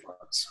 $38.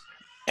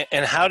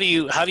 And how do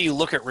you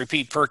look at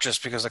repeat purchase,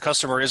 because the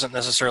customer isn't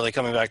necessarily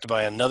coming back to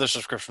buy another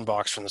subscription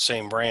box from the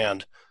same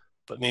brand,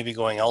 but maybe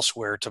going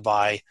elsewhere to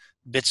buy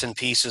bits and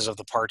pieces of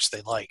the parts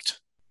they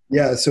liked?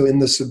 Yeah, so in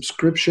the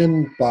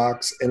subscription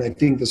box, and I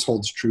think this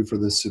holds true for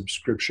the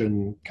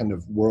subscription kind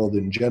of world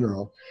in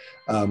general,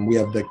 we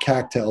have the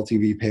CAC to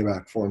LTV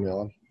payback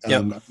formula.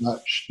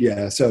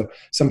 So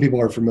some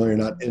people are familiar,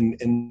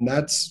 and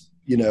that's,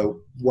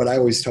 what I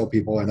always tell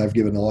people, and I've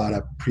given a lot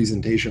of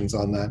presentations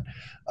on that.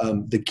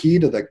 The key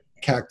to the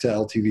CAC to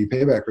LTV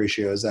payback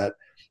ratio is that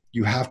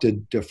you have to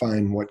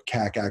define what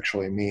CAC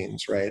actually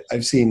means, right?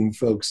 I've seen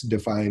folks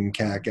define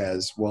CAC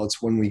as, well,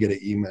 it's when we get an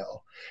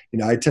email.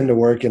 I tend to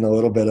work in a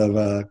little bit of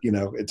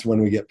it's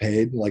when we get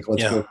paid, like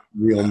let's go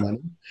real money.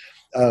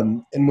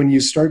 And when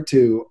you start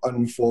to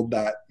unfold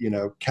that,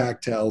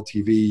 CAC to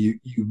LTV,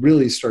 you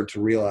really start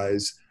to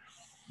realize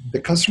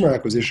the customer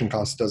acquisition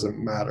cost doesn't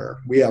matter.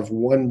 We have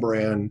one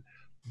brand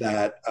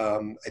that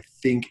I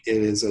think it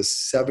is a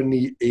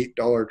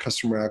 $78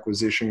 customer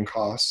acquisition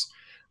cost.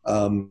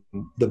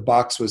 The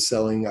box was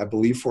selling, I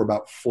believe, for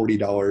about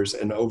 $40.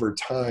 And over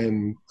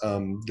time,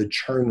 the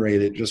churn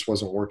rate, it just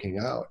wasn't working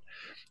out.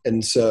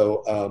 And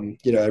so,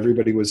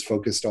 everybody was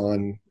focused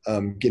on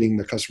getting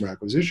the customer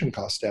acquisition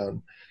costs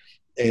down.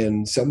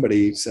 And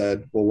somebody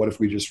said, well, what if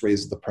we just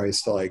raised the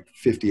price to like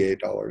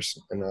 $58?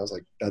 And I was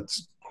like,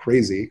 that's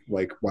crazy.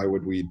 Like, why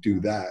would we do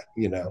that?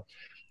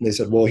 And they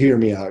said, well, hear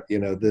me out,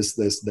 this.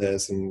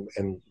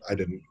 And I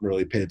didn't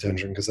really pay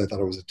attention because I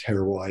thought it was a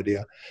terrible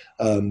idea.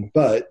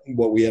 But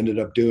what we ended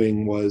up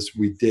doing was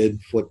we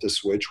did flip the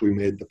switch. We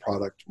made the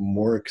product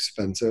more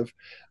expensive.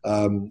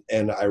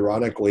 And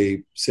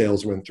ironically,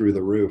 sales went through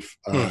the roof.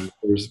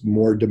 There's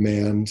more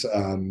demand.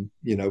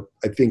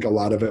 I think a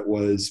lot of it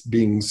was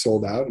being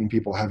sold out and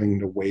people having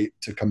to wait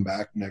to come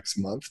back next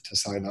month to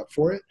sign up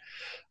for it.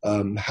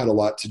 Had a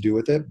lot to do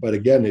with it. But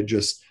again,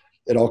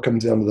 it all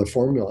comes down to the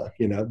formula,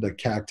 the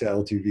CAC to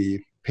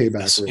LTV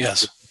payback rate.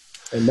 Yes.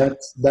 And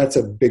that's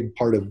a big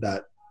part of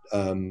that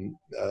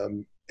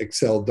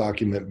Excel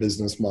document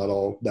business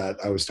model that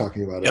I was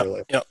talking about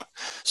earlier. Yep.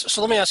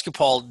 So let me ask you,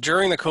 Paul,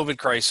 during the COVID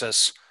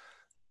crisis,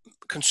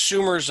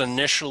 consumers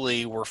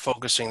initially were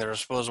focusing their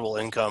disposable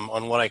income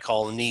on what I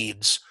call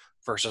needs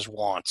versus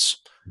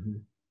wants. Mm-hmm.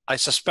 I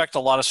suspect a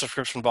lot of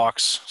subscription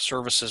box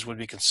services would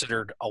be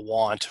considered a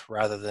want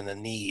rather than a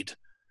need.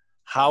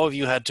 How have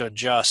you had to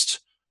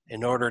adjust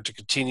in order to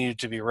continue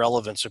to be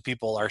relevant so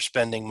people are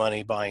spending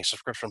money buying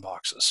subscription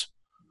boxes?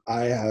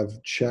 I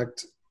have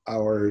checked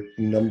our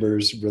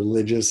numbers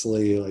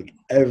religiously, like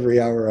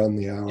every hour on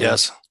the hour.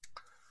 Yes.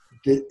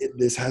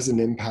 This hasn't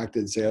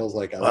impacted sales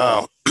like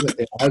wow.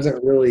 It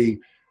hasn't really,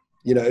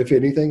 if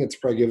anything, it's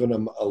probably given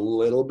them a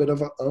little bit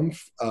of an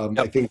oomph. Yep.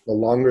 I think the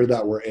longer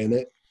that we're in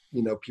it,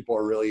 people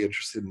are really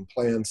interested in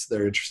plants.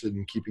 They're interested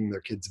in keeping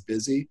their kids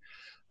busy.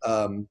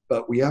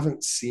 But we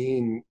haven't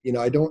seen,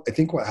 I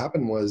think what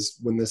happened was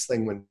when this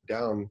thing went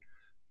down,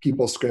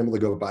 people scrambled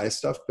to go buy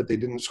stuff, but they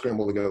didn't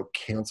scramble to go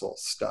cancel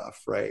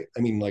stuff. Right. I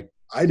mean, like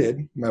I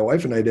did, my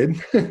wife and I did,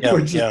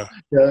 yeah.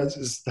 That's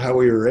just how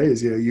we were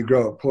raised. You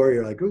grow up poor,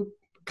 you're like, oh,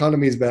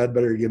 economy's bad,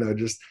 better,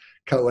 just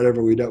cut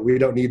whatever we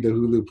don't need the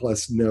Hulu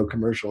Plus, no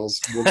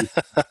commercials. We'll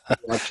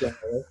watch that.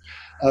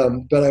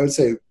 Right? But I would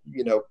say,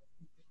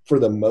 for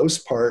the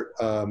most part,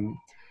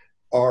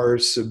 our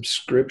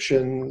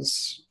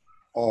subscriptions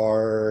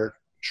are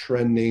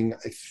trending,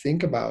 I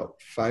think, about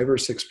 5 or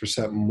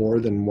 6% more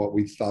than what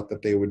we thought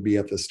that they would be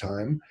at this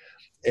time.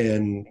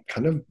 And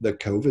kind of the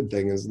COVID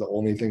thing is the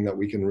only thing that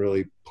we can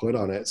really put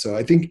on it. So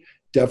I think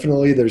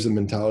definitely there's a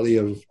mentality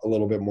of a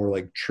little bit more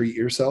like treat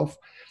yourself.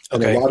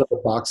 And a lot of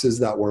the boxes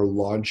that we're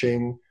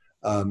launching,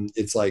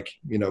 it's like,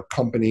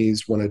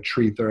 companies want to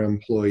treat their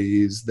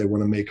employees. They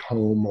want to make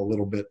home a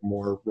little bit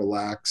more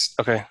relaxed.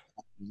 Okay.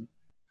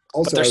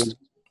 Also,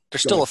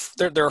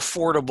 they're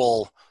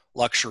affordable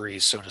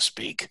luxuries, so to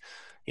speak.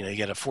 You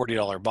get a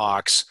 $40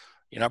 box,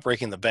 you're not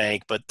breaking the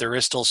bank, but there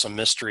is still some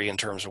mystery in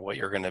terms of what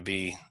you're going to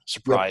be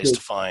surprised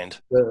to find.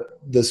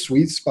 The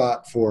sweet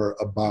spot for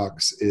a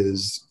box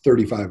is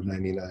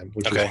 $35.99,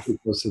 which is pretty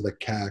close to the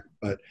CAC.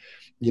 But,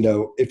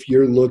 if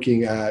you're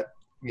looking at,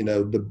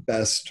 the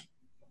best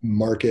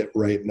market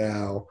right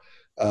now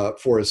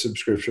for a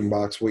subscription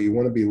box, what you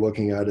want to be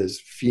looking at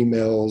is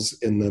females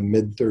in the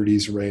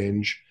mid-30s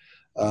range.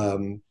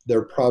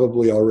 They're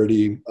probably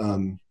already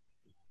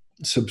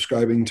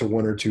subscribing to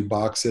 1 or 2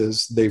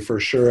 boxes. They for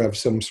sure have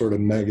some sort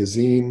of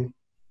magazine.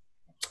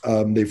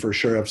 They for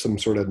sure have some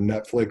sort of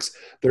Netflix.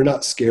 They're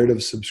not scared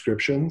of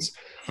subscriptions.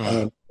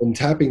 And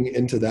tapping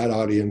into that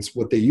audience,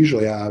 what they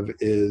usually have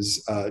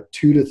is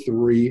 2 to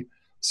 3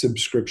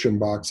 subscription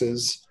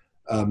boxes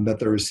that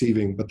they're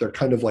receiving, but they're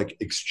kind of like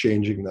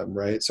exchanging them,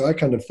 right? So I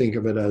kind of think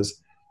of it as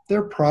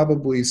they're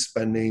probably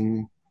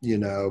spending,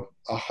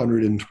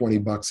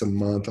 $120 a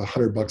month,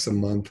 $100 a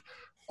month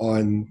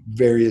on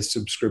various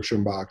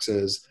subscription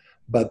boxes,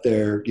 but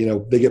they're,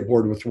 they get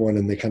bored with one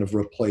and they kind of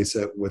replace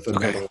it with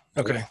another.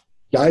 Okay.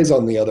 Guys,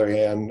 on the other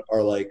hand,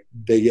 are like,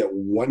 they get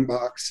one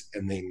box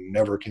and they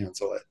never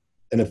cancel it.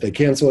 And if they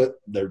cancel it,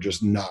 they're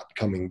just not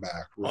coming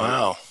back. Right?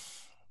 Wow.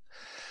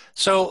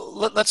 So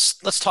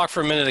let's talk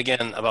for a minute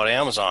again about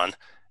Amazon.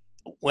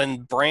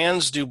 When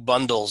brands do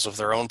bundles of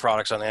their own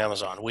products on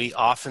Amazon, we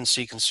often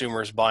see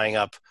consumers buying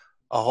up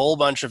a whole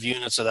bunch of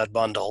units of that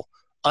bundle,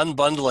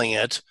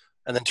 unbundling it,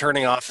 and then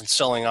turning off and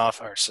selling off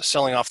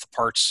the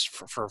parts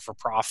for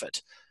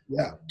profit.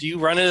 Yeah. Do you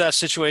run into that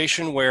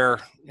situation where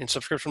in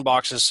subscription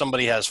boxes,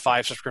 somebody has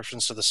 5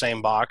 subscriptions to the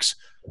same box,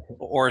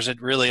 or is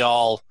it really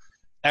all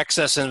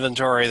excess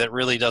inventory that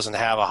really doesn't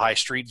have a high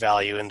street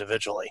value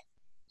individually?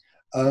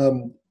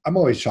 I'm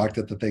always shocked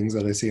at the things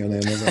that I see on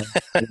Amazon.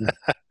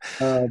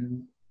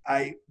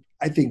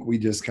 I think we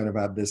just kind of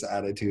have this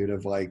attitude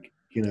of like,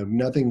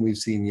 nothing we've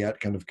seen yet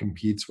kind of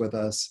competes with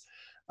us.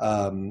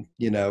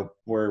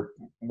 We're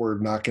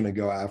not going to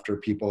go after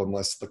people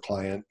unless the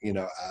client,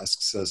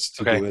 asks us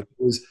to do it.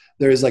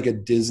 There is like a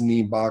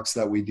Disney box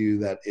that we do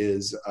that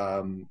is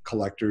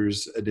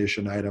collector's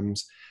edition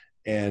items.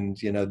 And,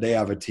 they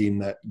have a team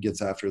that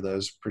gets after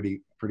those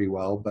pretty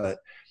well. But,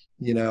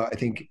 I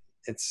think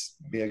it's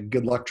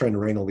good luck trying to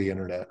wrangle the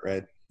internet,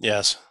 right?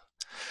 Yes.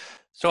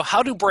 So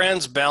how do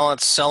brands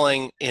balance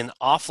selling in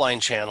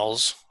offline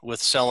channels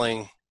with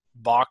selling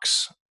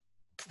box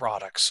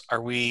products?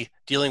 Are we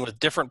dealing with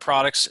different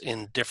products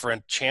in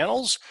different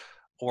channels,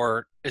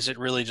 or is it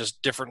really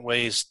just different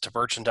ways to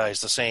merchandise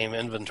the same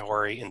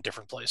inventory in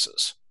different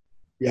places?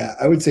 Yeah,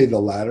 I would say the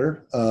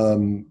latter.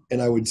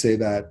 And I would say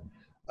that,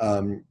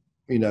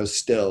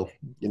 still,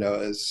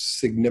 a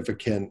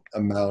significant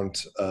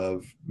amount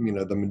of,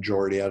 the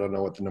majority, I don't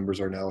know what the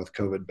numbers are now with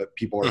COVID, but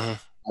people are Hmm.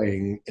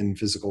 buying in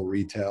physical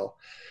retail.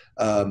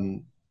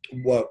 Um,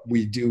 what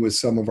we do with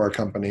some of our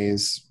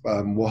companies,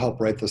 we'll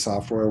help write the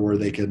software where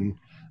they can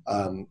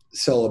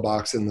sell a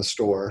box in the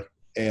store,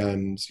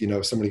 and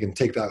somebody can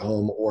take that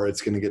home, or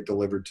it's going to get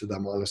delivered to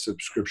them on a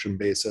subscription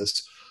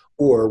basis,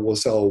 or we'll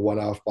sell a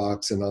one-off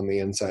box, and on the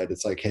inside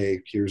it's like, hey,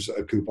 here's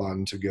a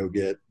coupon to go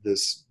get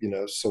this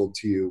sold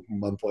to you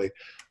monthly.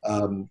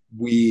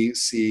 We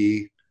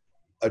see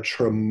a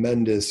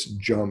tremendous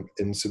jump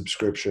in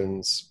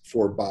subscriptions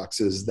for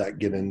boxes that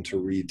get into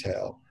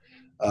retail.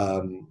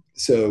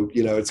 So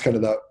it's kind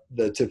of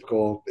the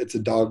typical, it's a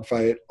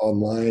dogfight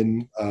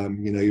online.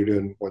 You're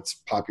doing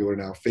what's popular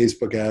now,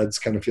 Facebook ads.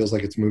 Kind of feels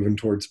like it's moving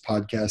towards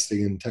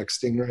podcasting and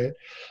texting, right?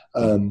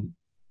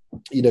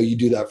 You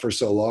do that for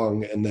so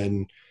long, and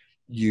then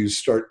you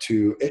start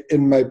to,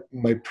 in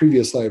my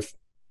previous life,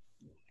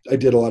 I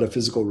did a lot of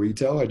physical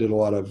retail. I did a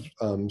lot of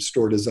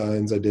store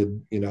designs. I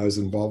was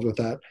involved with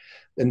that.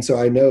 And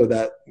so I know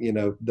that,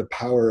 the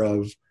power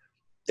of,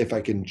 if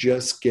I can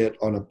just get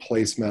on a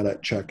placemat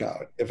at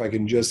checkout, if I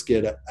can just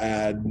get an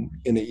ad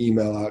in an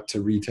email out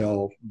to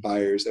retail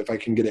buyers, if I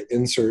can get an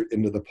insert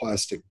into the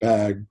plastic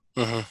bag,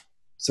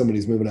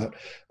 somebody's moving out,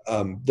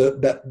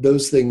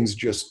 those things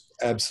just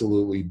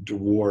absolutely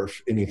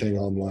dwarf anything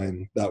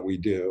online that we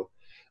do.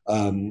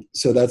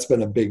 So that's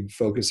been a big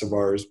focus of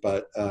ours.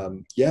 But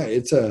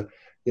it's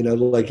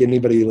like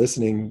anybody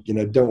listening,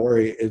 don't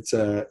worry. It's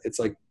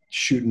like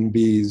shooting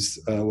bees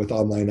with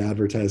online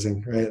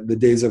advertising, right? The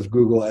days of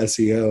Google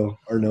SEO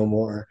are no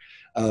more.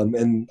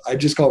 And I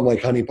just call them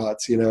like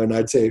honeypots, and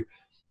I'd say,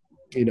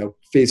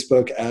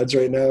 Facebook ads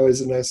right now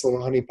is a nice little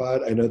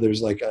honeypot. I know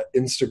there's like an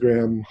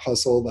Instagram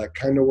hustle that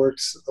kind of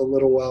works a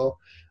little well.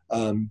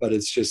 But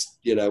it's just,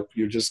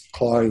 you're just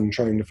clawing,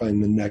 trying to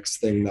find the next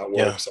thing that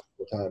works all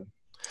the time.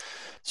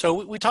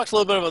 So we talked a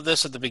little bit about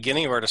this at the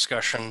beginning of our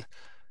discussion.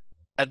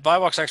 At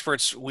Buybox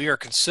Experts, we are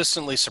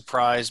consistently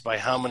surprised by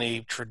how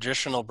many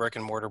traditional brick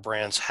and mortar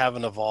brands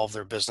haven't evolved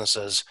their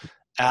businesses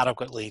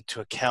adequately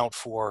to account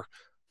for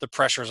the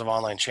pressures of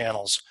online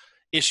channels.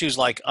 Issues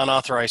like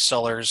unauthorized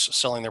sellers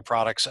selling their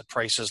products at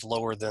prices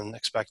lower than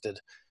expected.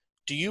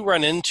 Do you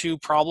run into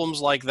problems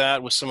like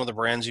that with some of the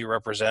brands you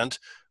represent,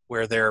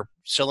 where they're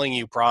selling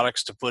you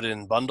products to put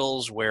in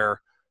bundles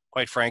where,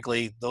 quite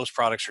frankly, those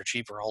products are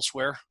cheaper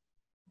elsewhere?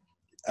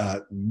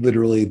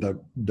 Literally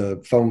the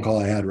phone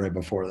call I had right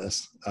before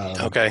this.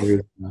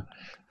 Okay.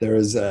 There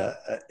is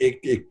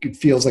it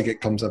feels like it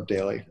comes up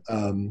daily.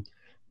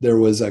 There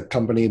was a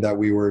company that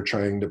we were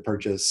trying to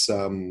purchase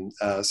some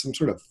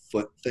sort of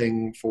foot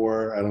thing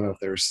for. I don't know if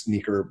they're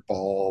sneaker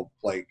ball,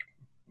 like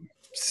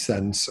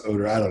sense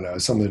odor. I don't know,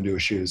 something to do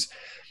with shoes.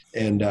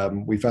 And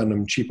we found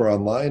them cheaper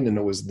online, and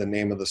it was the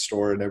name of the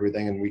store and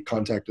everything. And we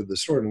contacted the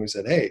store and we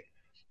said, hey,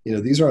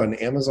 these are on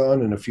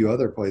Amazon and a few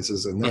other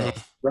places, and they're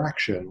a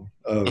fraction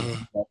of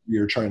what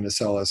you're trying to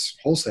sell us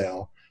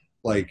wholesale.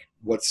 Like,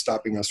 what's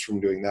stopping us from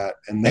doing that?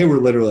 And they were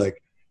literally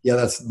like, yeah,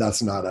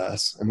 that's not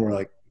us. And we're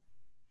like,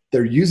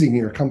 they're using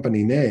your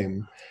company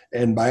name.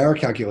 And by our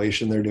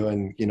calculation, they're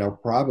doing,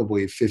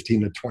 probably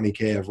 15 to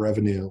 20K of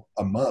revenue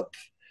a month,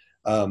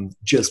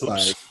 just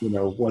by,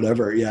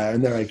 whatever. Yeah.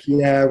 And they're like,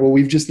 yeah, well,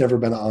 we've just never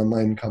been an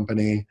online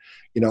company.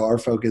 Our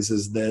focus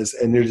is this.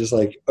 And you're just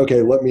like,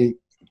 okay, let me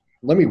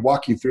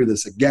walk you through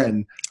this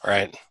again.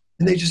 Right.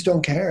 And they just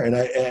don't care. And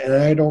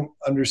I don't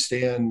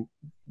understand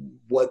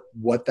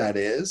what that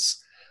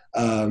is.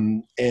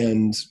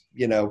 And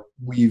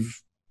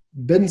we've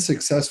been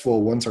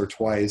successful once or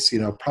twice.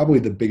 Probably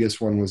the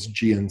biggest one was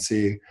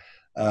GNC.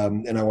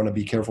 And I want to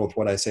be careful with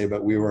what I say,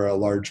 but we were a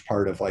large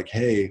part of like,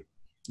 hey,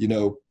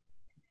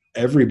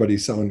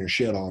 everybody's selling your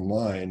shit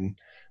online.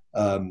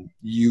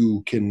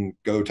 You can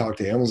go talk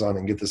to Amazon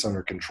and get this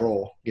under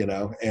control,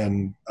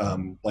 and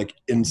like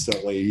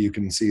instantly you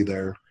can see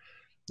the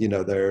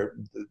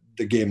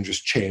game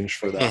just changed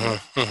for them.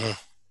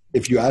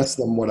 If you ask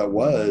them what it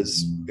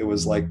was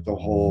like the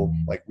whole,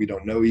 like, we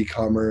don't know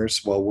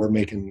e-commerce. Well, we're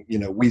making,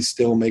 we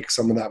still make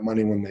some of that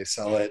money when they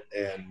sell it.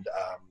 And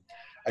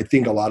I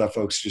think a lot of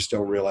folks just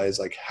don't realize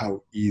like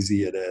how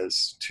easy it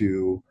is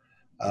to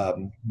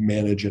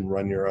manage and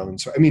run your own.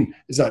 So, I mean,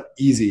 it's not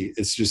easy.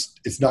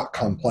 It's not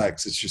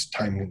complex. It's just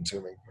time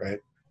consuming, right?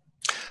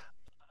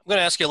 I'm going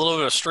to ask you a little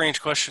bit of a strange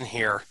question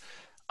here.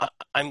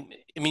 I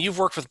mean, you've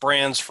worked with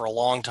brands for a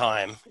long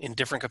time in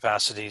different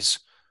capacities.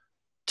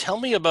 Tell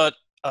me about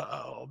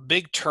a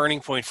big turning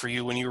point for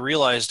you when you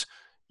realized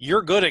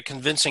you're good at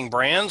convincing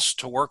brands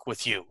to work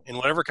with you in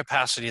whatever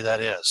capacity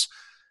that is.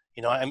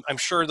 I'm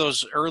sure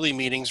those early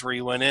meetings where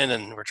you went in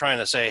and were trying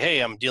to say, hey,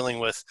 I'm dealing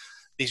with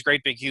these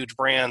great big huge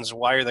brands,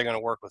 why are they going to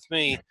work with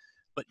me?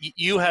 But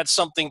you had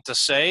something to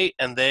say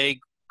and they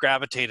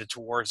gravitated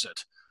towards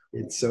it.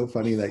 It's so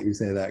funny that you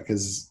say that,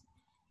 because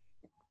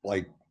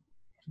like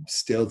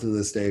still to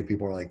this day,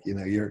 people are like,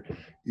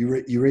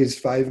 you raised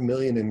 5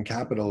 million in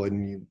capital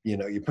and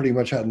you pretty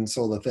much hadn't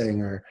sold a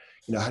thing, or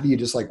how do you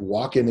just like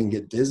walk in and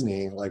get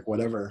Disney, like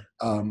whatever.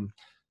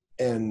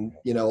 And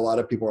a lot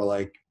of people are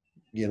like,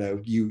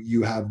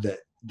 you have the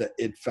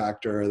it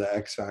factor or the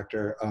X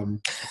factor.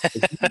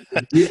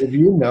 If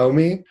you know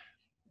me,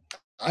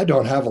 I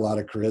don't have a lot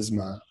of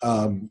charisma.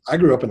 I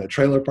grew up in a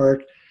trailer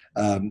park.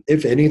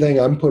 If anything,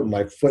 I'm putting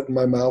my foot in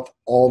my mouth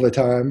all the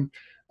time.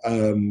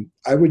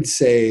 I would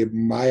say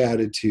my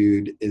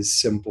attitude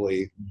is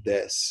simply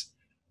this.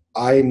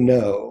 I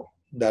know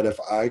that if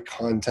I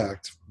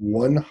contact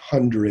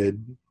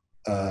 100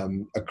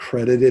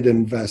 accredited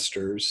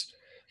investors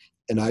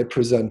and I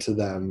present to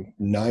them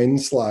 9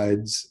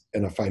 slides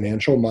and a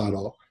financial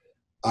model,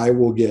 I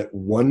will get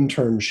one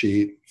term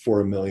sheet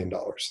for $1 million.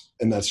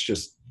 And that's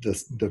just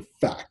the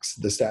facts,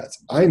 the stats.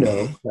 I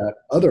know that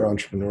other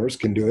entrepreneurs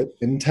can do it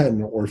in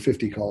 10 or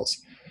 50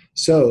 calls.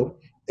 So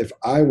if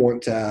I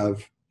want to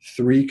have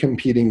 3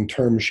 competing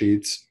term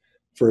sheets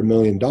for $1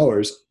 million,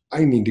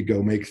 I need to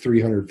go make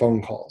 300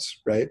 phone calls,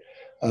 right?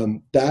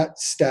 That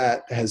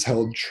stat has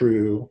held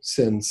true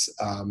since,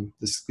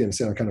 this is going to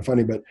sound kind of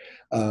funny, but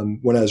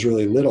when I was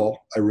really little,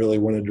 I really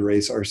wanted to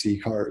race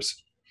RC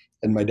cars.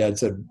 And my dad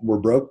said, we're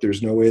broke.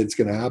 There's no way it's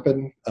going to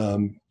happen.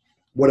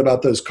 What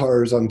about those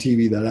cars on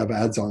TV that have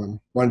ads on them?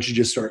 Why don't you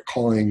just start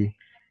calling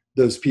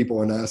those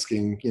people and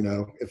asking,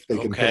 if they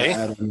can put an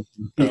ad on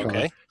the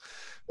car?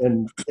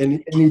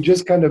 And he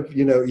just kind of,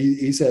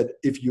 he said,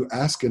 if you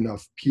ask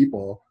enough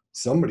people,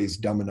 somebody's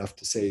dumb enough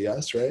to say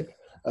yes, right?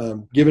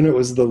 Given it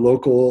was the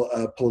local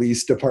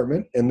police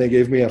department, and they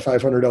gave me a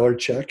 $500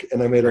 check,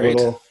 and I made a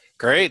little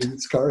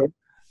police car.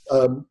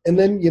 And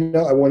then,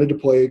 I wanted to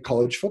play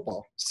college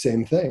football.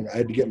 Same thing. I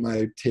had to get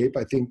my tape,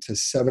 I think, to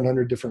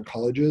 700 different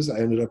colleges. I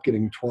ended up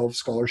getting 12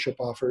 scholarship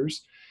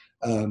offers.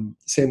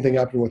 Same thing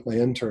happened with my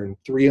intern.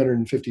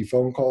 350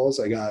 phone calls.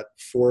 I got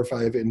 4 or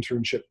 5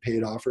 internship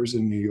paid offers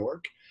in New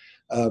York.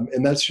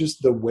 And that's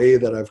just the way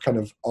that I've kind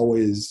of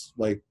always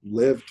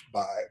lived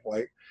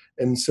by.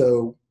 And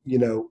so,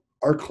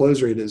 our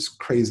close rate is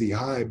crazy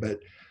high, but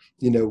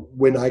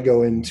when I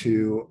go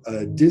into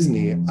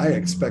Disney, I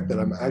expect that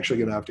I'm actually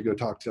going to have to go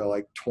talk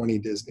to 20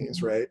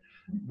 Disneys, right?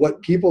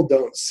 What people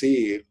don't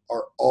see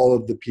are all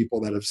of the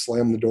people that have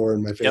slammed the door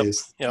in my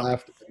face,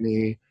 laughed at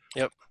me,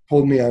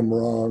 told me I'm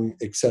wrong,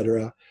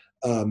 etc.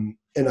 And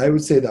I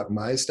would say that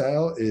my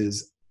style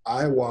is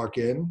I walk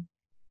in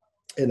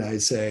and I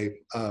say,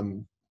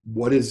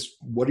 what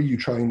are you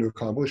trying to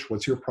accomplish?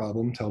 What's your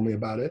problem? Tell me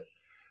about it.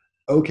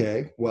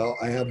 Okay, well,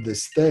 I have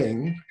this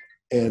thing,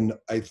 and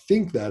I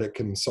think that it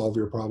can solve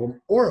your problem.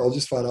 Or I'll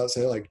just flat out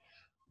say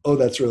oh,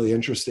 that's really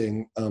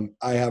interesting.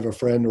 I have a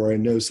friend, or I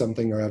know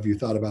something, or have you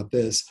thought about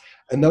this?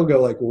 And they'll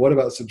go well, what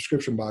about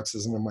subscription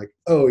boxes? And I'm like,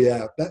 oh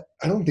yeah,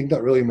 I don't think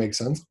that really makes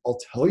sense. I'll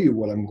tell you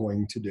what I'm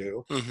going to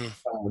do,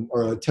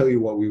 or I'll tell you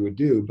what we would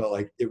do, but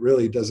it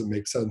really doesn't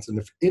make sense. And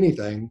if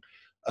anything,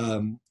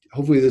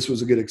 hopefully this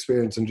was a good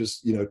experience, and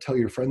just, tell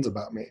your friends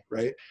about me.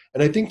 Right.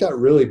 And I think that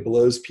really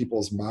blows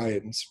people's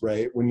minds,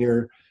 right? When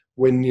you're,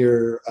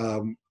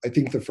 I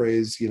think the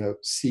phrase,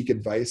 seek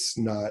advice,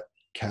 not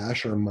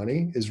cash or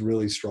money, is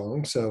really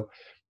strong. So,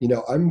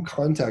 I'm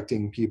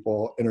contacting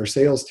people, and our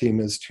sales team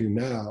is too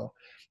now,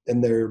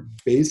 and they're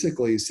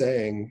basically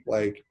saying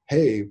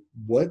hey,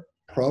 what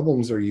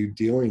problems are you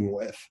dealing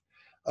with?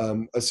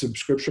 A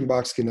subscription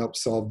box can help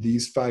solve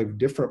these 5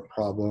 different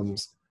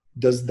problems.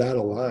 Does that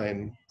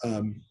align?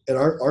 And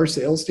our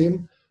sales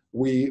team,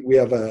 we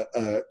have a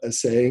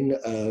saying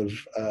of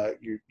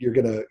you're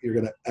gonna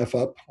F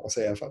up. I'll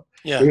say F up.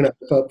 Yeah. You're gonna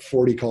F up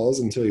 40 calls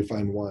until you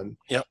find one.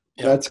 Yep.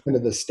 That's kind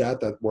of the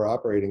stat that we're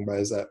operating by,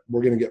 is that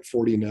we're gonna get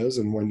 40 no's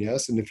and 1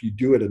 yes. And if you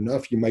do it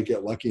enough, you might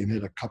get lucky and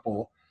hit a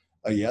couple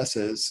of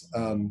yeses.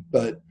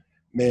 But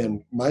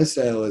man, my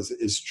style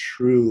is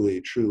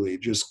truly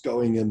just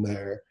going in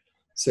there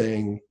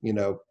saying,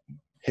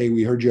 hey,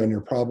 we heard you on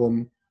your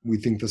problem. We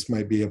think this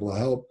might be able to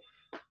help.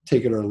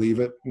 Take it or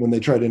leave it. When they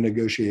try to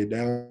negotiate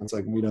down, it's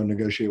we don't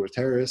negotiate with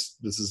terrorists.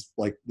 This is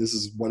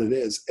what it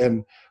is.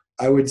 And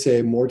I would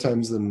say more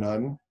times than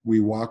none,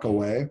 we walk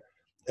away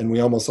and we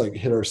almost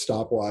hit our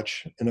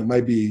stopwatch. And it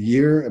might be a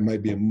year, it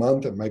might be a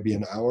month, it might be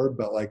an hour,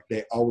 but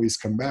they always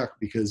come back,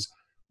 because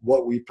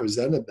what we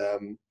presented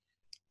them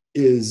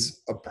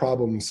is a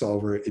problem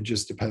solver. It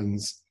just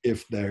depends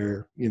if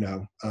they're,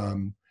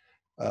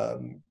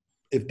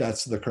 if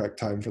that's the correct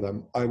time for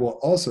them. I will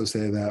also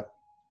say that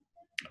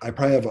I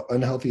probably have an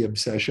unhealthy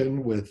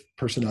obsession with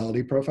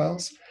personality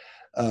profiles.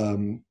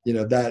 The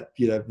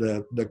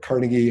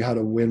Carnegie How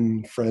to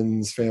Win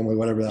Friends, Family,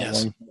 whatever that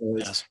long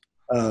is.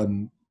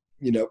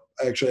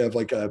 I actually have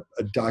a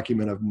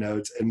document of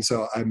notes. And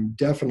so I'm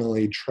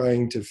definitely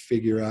trying to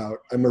figure out,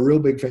 I'm a real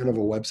big fan of a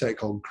website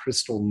called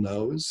Crystal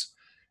Knows.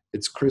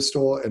 It's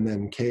Crystal and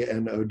then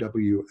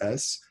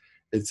KNOWS.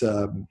 It's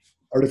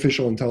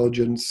artificial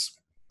intelligence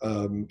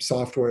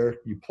software.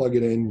 You plug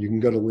it in, you can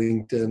go to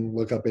LinkedIn,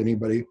 look up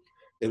anybody.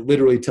 It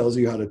literally tells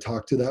you how to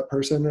talk to that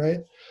person,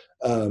 right?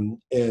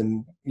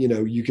 And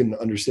you can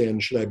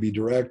understand, should I be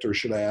direct or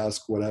should I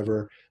ask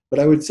whatever? But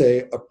I would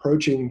say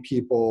approaching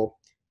people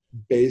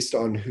based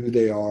on who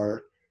they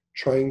are,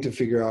 trying to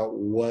figure out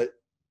what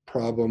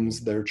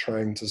problems they're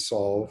trying to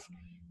solve.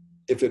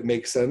 If it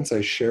makes sense,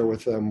 I share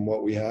with them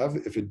what we have.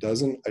 If it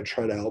doesn't, I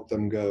try to help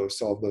them go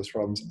solve those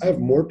problems. I have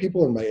more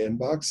people in my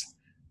inbox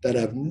that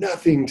have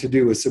nothing to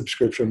do with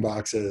subscription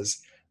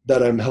boxes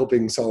that I'm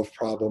helping solve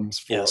problems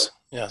for.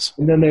 Yes.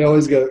 And then they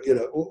always go,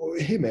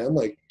 hey man,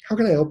 like, how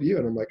can I help you?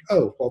 And I'm like,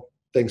 oh, well,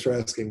 thanks for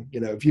asking.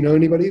 If you know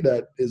anybody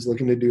that is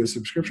looking to do a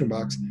subscription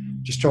box,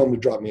 just tell them to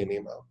drop me an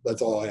email.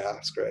 That's all I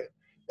ask, right?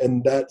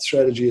 And that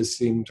strategy has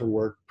seemed to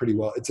work pretty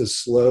well. It's a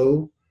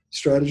slow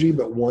strategy,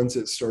 but once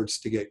it starts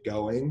to get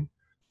going,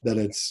 then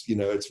it's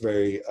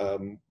very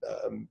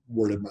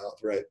word of mouth,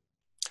 right?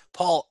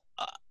 Paul,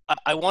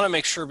 I want to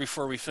make sure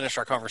before we finish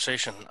our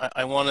conversation,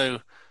 I want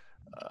to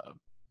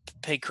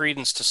pay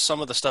credence to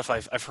some of the stuff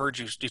I've heard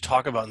you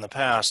talk about in the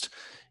past.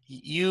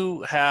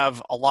 You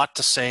have a lot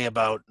to say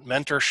about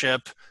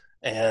mentorship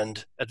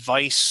and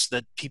advice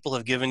that people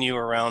have given you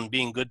around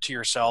being good to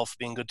yourself,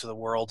 being good to the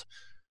world.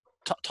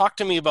 Talk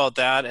to me about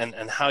that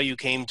and how you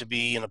came to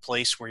be in a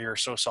place where you're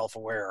so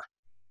self-aware.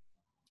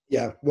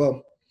 Yeah,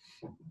 well,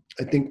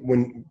 I think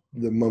when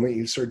the moment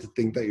you start to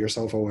think that you're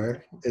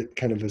self-aware, it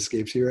kind of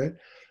escapes you, right?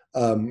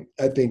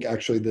 I think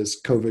actually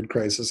this COVID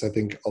crisis, I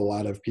think a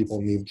lot of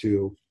people need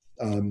to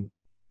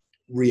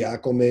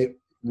reacclimate,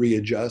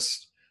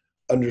 readjust,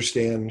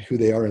 understand who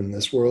they are in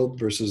this world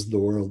versus the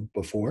world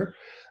before.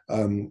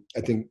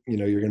 I think,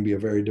 you're going to be a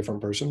very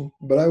different person.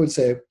 But I would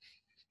say,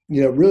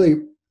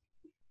 really,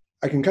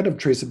 I can kind of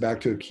trace it back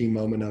to a key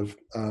moment of,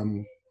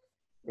 and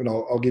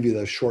I'll give you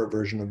the short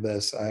version of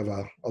this. I have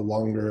a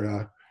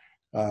longer,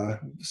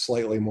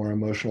 slightly more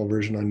emotional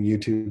version on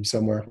YouTube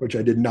somewhere, which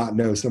I did not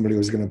know somebody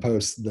was going to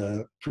post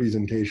the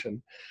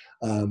presentation.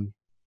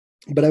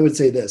 But I would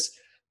say this,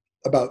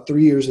 about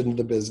 3 years into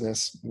the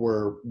business,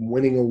 we're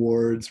winning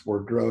awards,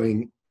 we're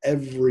growing,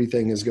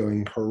 everything is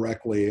going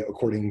correctly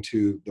according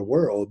to the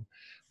world.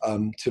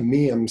 To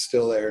me, I'm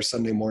still there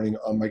Sunday morning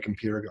on my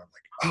computer going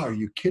like, oh, are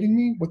you kidding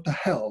me? What the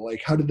hell?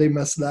 Like, how did they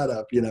mess that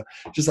up?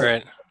 Just like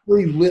right.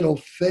 every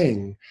little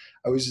thing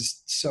I was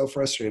just so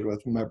frustrated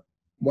with. My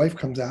wife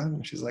comes out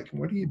and she's like,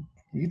 are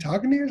you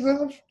talking to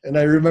yourself? And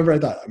I remember I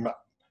thought, I'm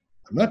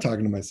not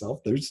talking to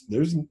myself. There's,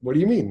 what do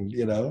you mean?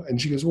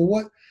 And she goes, well,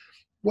 what?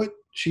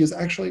 She goes,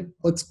 actually,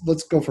 let's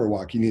go for a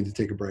walk. You need to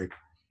take a break.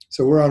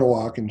 So we're on a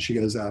walk and she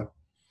goes, I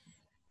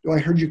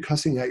heard you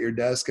cussing at your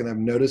desk. And I've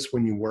noticed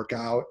when you work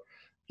out,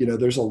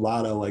 there's a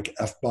lot of like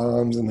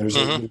F-bombs and there's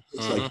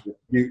like,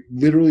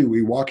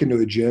 we walk into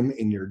a gym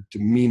and your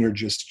demeanor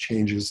just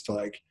changes to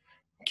like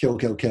kill.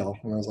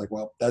 And I was like,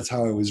 well, that's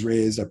how I was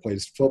raised. I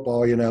played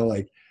football,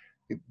 like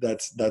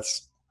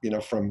that's,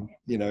 from,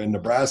 in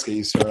Nebraska,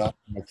 you start off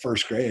in like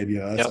first grade,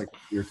 that's like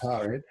you're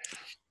taught, right?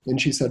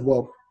 And she said,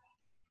 well,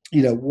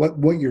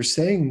 what you're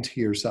saying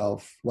to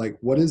yourself, like,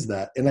 what is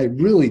that? And I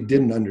really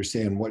didn't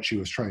understand what she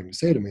was trying to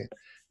say to me.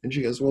 And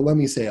she goes, well, let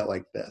me say it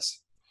like this.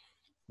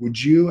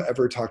 Would you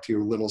ever talk to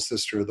your little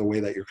sister the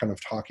way that you're kind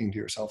of talking to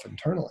yourself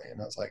internally?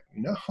 And I was like,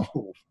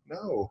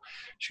 no.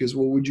 She goes,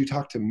 well, would you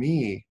talk to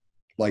me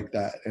like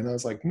that? And I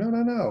was like,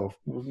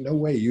 no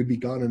way. You'd be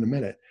gone in a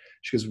minute.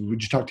 She goes,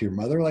 would you talk to your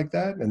mother like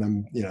that? And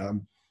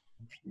I'm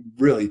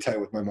really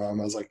tight with my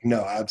mom. I was like,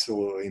 no,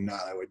 absolutely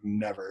not. I would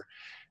never.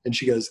 And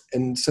she goes,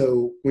 and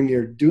so when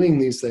you're doing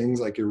these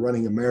things, like you're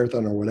running a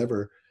marathon or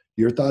whatever,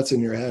 your thoughts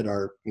in your head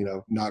are,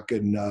 not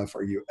good enough.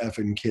 Are you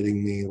effing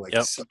kidding me? Like,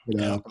 suck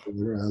it up.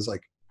 And I was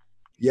like,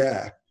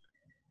 yeah,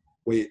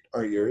 wait,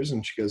 aren't yours?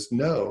 And she goes,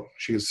 no.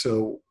 She goes,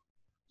 so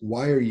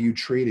why are you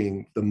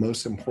treating the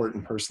most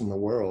important person in the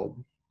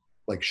world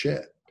like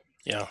shit?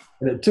 Yeah.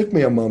 And it took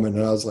me a moment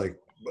and I was like,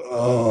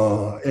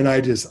 oh, and I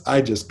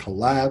just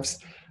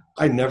collapsed.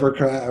 I never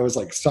cry. I was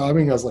like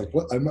sobbing. I was like,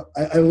 what?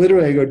 I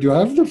literally go, do I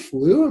have the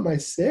flu? Am I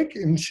sick?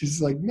 And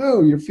she's like,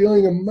 no, you're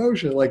feeling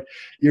emotion. Like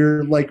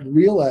you're like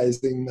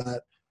realizing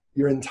that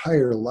your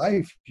entire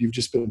life, you've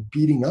just been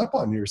beating up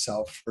on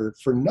yourself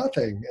for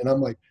nothing. And I'm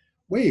like,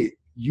 wait,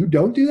 you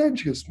don't do that? And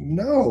she goes,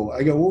 no.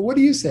 I go, well, what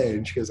do you say?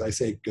 And she goes, I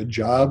say, good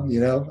job,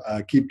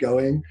 keep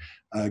going,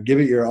 give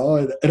it your all.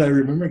 And I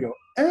remember I go,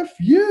 F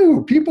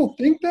you, people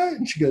think that?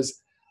 And she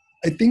goes,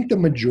 I think the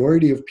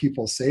majority of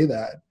people say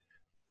that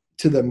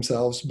to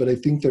themselves, but I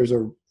think there's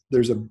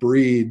a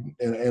breed,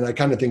 and I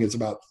kind of think it's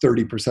about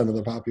 30% of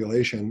the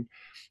population,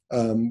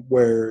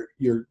 where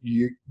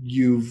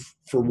you've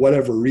for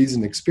whatever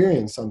reason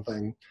experienced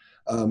something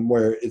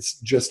where it's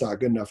just not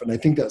good enough. And I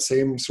think that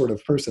same sort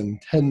of person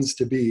tends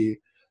to be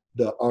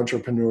the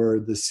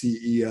entrepreneur, the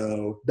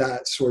CEO,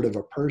 that sort of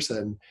a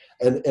person.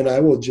 And I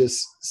will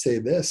just say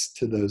this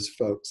to those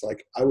folks,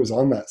 like I was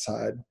on that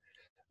side.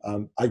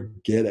 I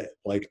get it.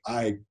 Like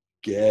I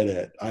get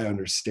it. I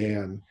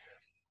understand.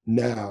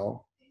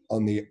 Now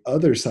on the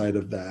other side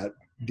of that,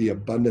 the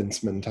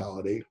abundance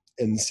mentality,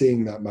 and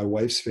seeing that my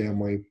wife's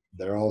family,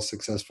 they're all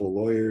successful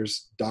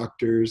lawyers,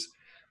 doctors.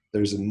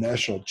 There's a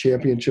national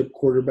championship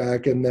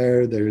quarterback in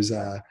there. There's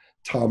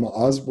Tom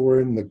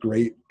Osborne, the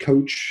great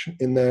coach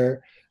in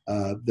there.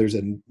 There's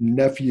a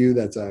nephew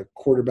that's a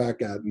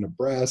quarterback at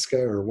Nebraska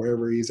or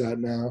wherever he's at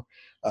now.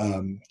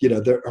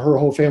 Her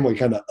whole family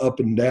kind of up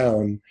and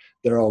down.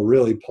 They're all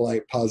really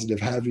polite, positive,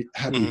 happy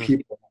Mm-hmm.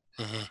 people.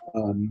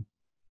 Mm-hmm.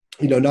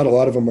 Not a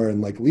lot of them are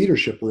in like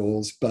leadership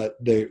roles, but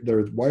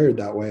they're wired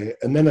that way.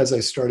 And then as I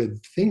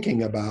started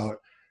thinking about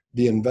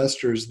the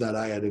investors that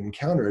I had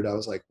encountered, I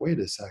was like, wait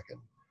a second.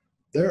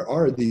 There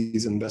are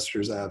these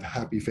investors that have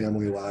happy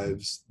family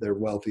lives. They're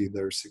wealthy.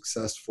 They're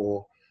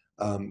successful.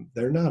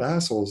 They're not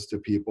assholes to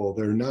people.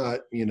 They're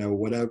not,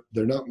 whatever.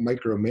 They're not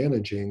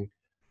micromanaging.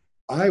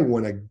 I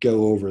want to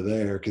go over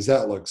there because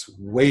that looks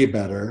way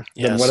better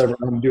than whatever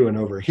I'm doing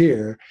over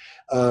here.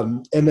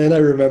 And then I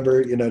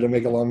remember, to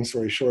make a long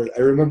story short,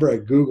 I remember I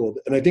Googled,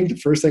 and I think the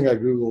first thing I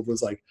Googled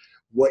was like,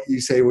 what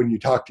you say when you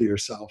talk to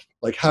yourself,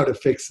 like how to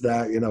fix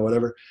that,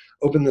 whatever.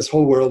 Open this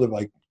whole world of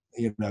like,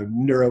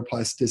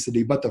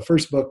 neuroplasticity. But the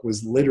first book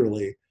was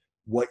literally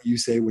What You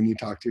Say When You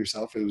Talk to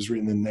Yourself. It was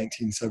written in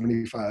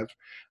 1975.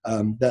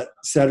 That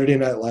Saturday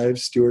Night Live,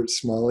 Stuart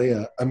Smalley,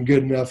 I'm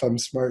good enough, I'm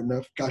smart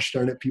enough, gosh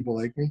darn it, people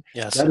like me.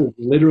 Yes. That is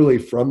literally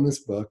from this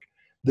book.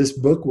 This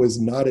book was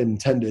not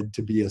intended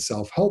to be a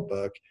self-help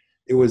book.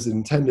 It was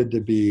intended to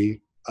be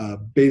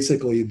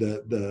basically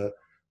the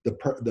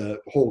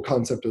whole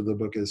concept of the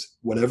book is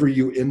whatever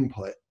you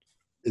input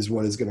is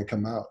what is going to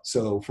come out.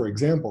 So for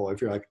example,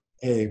 if you're like,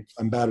 hey,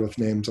 I'm bad with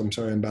names. I'm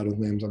sorry, I'm bad with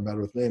names. I'm bad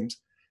with names.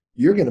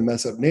 You're going to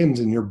mess up names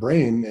and your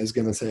brain is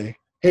going to say,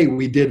 hey,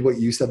 we did what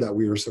you said that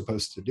we were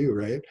supposed to do,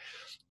 right?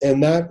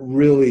 And that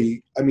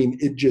really,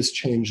 it just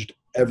changed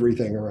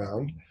everything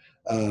around.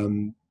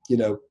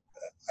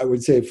 I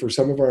would say for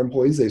some of our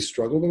employees, they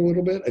struggled a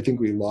little bit. I think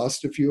we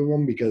lost a few of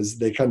them because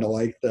they kind of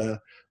like the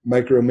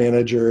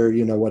micromanager,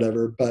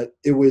 whatever. But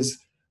it was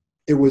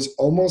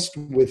almost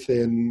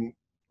within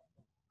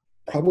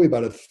probably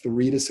about a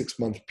 3 to 6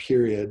 month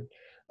period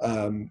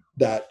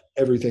that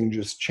everything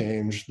just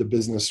changed. The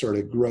business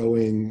started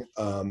growing,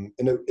 and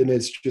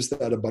it's just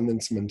that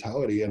abundance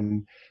mentality.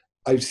 And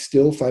I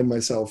still find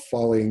myself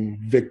falling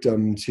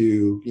victim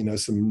to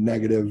some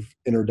negative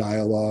inner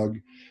dialogue.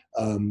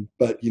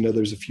 But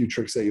there's a few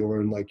tricks that you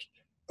learn, like,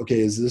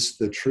 okay, is this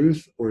the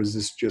truth or is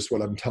this just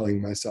what I'm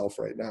telling myself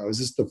right now? Is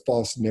this the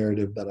false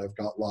narrative that I've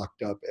got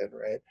locked up in,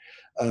 right?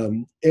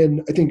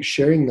 And I think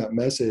sharing that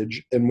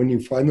message, and when you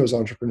find those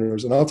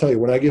entrepreneurs, and I'll tell you,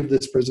 when I give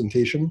this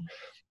presentation,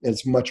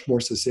 it's much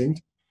more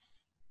succinct.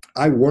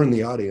 I warn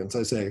the audience.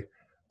 I say,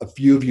 a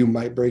few of you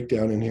might break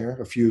down in here.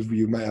 A few of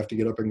you might have to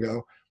get up and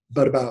go.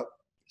 But about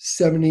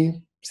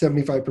 75%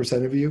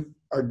 of you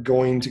are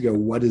going to go,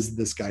 what is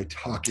this guy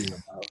talking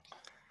about?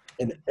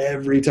 And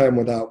every time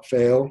without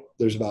fail,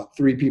 there's about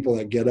 3 people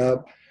that get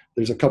up.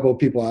 There's a couple of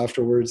people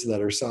afterwards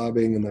that are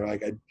sobbing and they're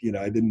like, I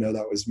didn't know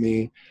that was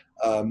me.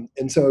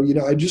 And so,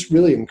 I just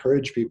really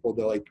encourage people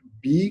to like,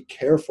 be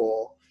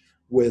careful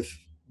with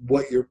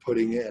what you're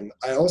putting in.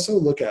 I also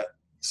look at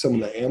some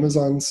of the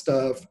Amazon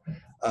stuff,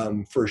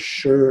 for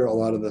sure. A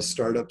lot of the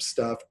startup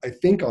stuff, I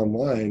think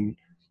online,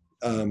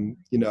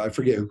 I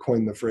forget who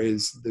coined the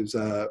phrase. There's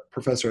a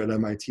professor at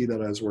MIT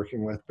that I was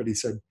working with, but he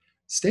said,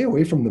 stay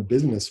away from the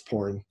business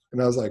porn.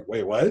 And I was like,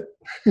 wait, what?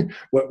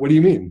 What do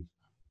you mean?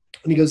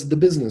 And he goes, the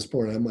business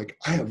porn. I'm like,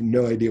 I have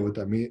no idea what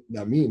that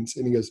means.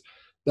 And he goes,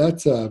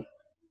 that's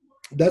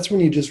when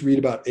you just read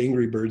about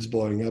Angry Birds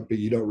blowing up, but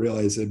you don't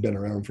realize they've been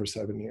around for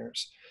 7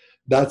 years.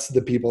 That's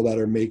the people that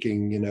are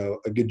making,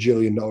 a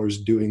gajillion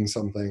dollars doing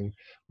something,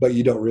 but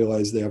you don't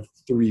realize they have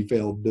 3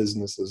 failed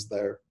businesses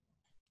there.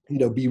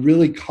 Be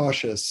really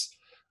cautious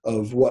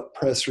of what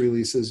press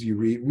releases you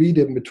read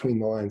in between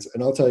the lines.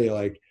 And I'll tell you,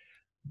 like,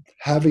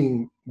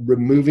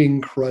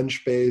 removing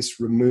Crunchbase,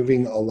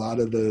 removing a lot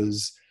of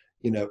those,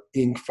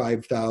 Inc.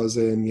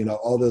 5000,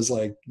 all those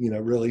like,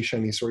 really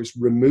shiny stories,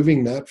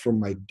 removing that from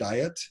my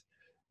diet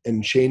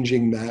and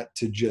changing that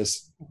to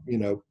just,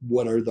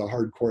 what are the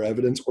hardcore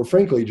evidence, or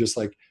frankly, just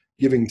like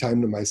giving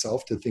time to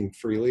myself to think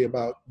freely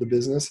about the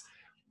business.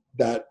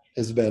 That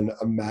has been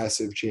a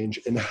massive change.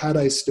 And had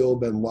I still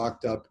been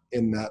locked up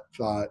in that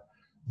thought,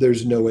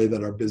 there's no way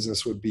that our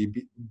business would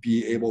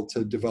be able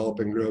to develop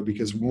and grow,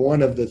 because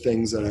one of the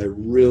things that I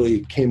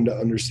really came to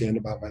understand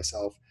about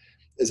myself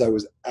is I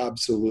was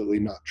absolutely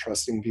not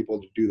trusting people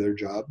to do their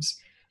jobs.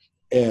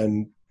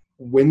 And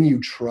when you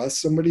trust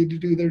somebody to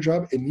do their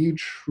job and you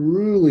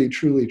truly,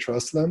 truly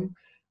trust them,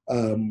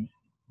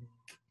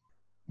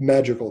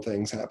 magical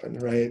things happen,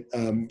 right?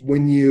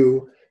 When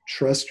you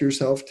trust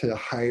yourself to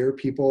hire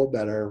people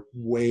that are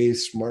way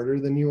smarter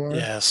than you are.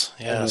 Yes.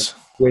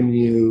 When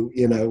you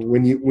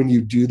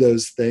do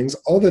those things,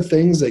 all the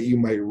things that you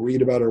might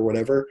read about or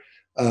whatever,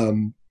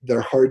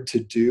 they're hard to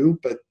do.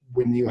 But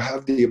when you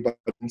have the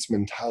abundance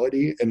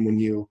mentality and when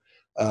you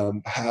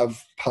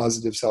have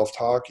positive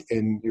self-talk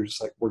and you're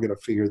just like, we're going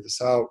to figure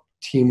this out,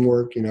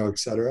 teamwork, et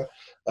cetera.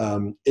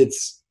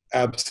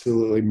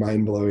 absolutely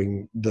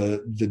mind-blowing,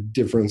 the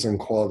difference in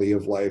quality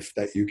of life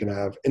that you can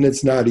have. And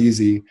it's not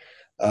easy.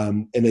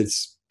 And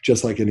it's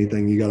just like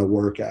anything, you got to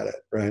work at it,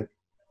 right?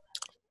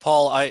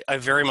 Paul, I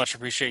very much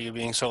appreciate you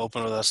being so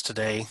open with us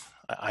today.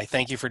 I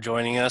thank you for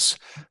joining us.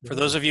 For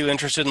those of you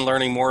interested in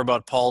learning more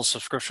about Paul's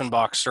subscription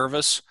box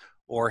service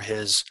or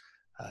his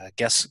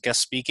guest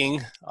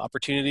speaking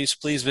opportunities,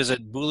 please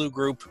visit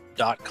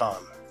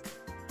bulugroup.com.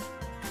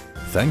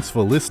 Thanks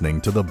for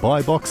listening to the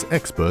BuyBox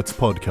Experts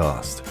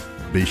podcast.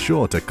 Be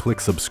sure to click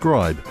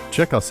subscribe,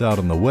 check us out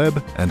on the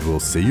web, and we'll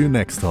see you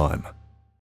next time.